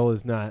cereal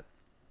is not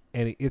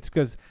any. It's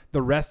because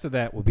the rest of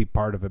that will be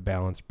part of a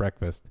balanced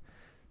breakfast.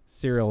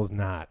 Cereal is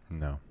not.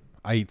 No.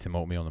 I eat some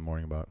oatmeal in the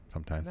morning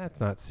sometimes.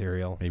 That's not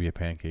cereal. Maybe a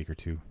pancake or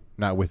two.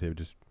 Not with it,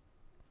 just.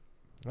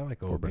 I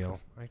like oatmeal.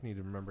 I need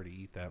to remember to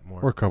eat that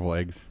more. Or a couple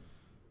eggs.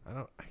 I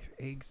don't.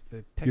 Eggs, the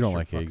texture. You don't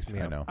like eggs,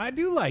 I know. I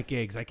do like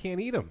eggs. I can't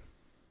eat them.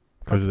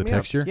 Because of the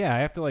texture? Yeah, I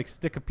have to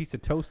stick a piece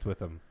of toast with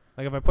them.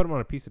 If I put them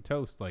on a piece of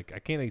toast, I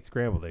can't eat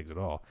scrambled eggs at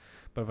all.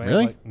 But if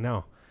really? I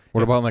no.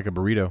 What about a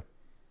burrito?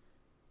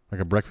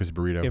 Like a breakfast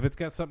burrito? If it's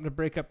got something to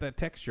break up that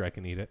texture, I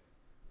can eat it.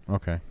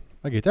 Okay.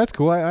 I get that's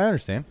cool. I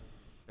understand.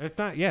 It's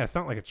not. Yeah, it's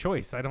not like a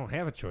choice. I don't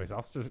have a choice.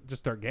 I'll just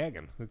start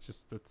gagging. I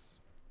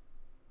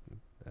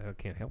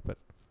can't help it.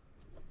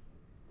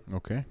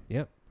 Okay.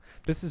 Yep.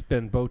 This has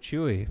been Bo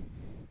Chuey.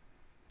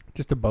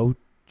 Just a Bo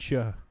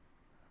Cha.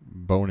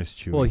 Bonus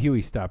Chuey. Well,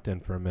 Huey stopped in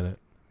for a minute.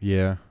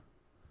 Yeah.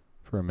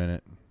 For a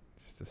minute.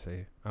 Just to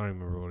say. I don't even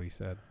remember what he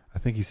said. I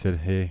think he said,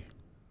 hey.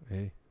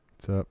 Hey.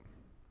 What's up?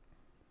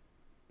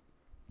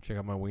 Check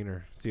out my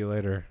wiener. See you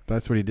later.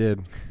 That's what he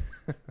did.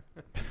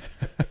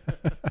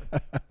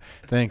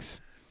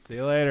 Thanks. See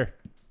you later.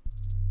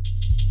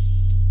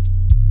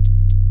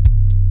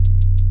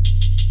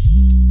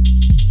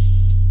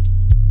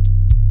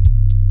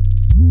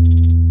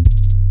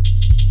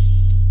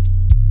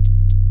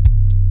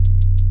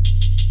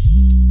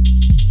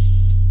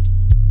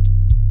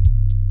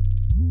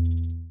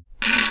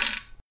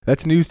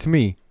 That's news to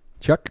me.